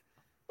joking,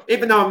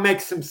 even though it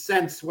makes some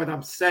sense what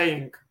I'm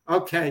saying.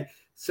 Okay,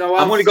 so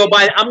I'm going to go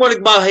by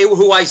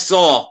who I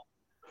saw.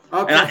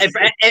 Okay,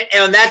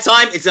 and on that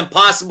time, it's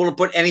impossible to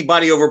put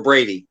anybody over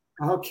Brady.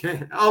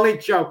 Okay, only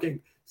joking.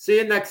 See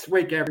you next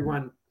week,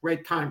 everyone.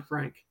 Great time,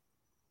 Frank.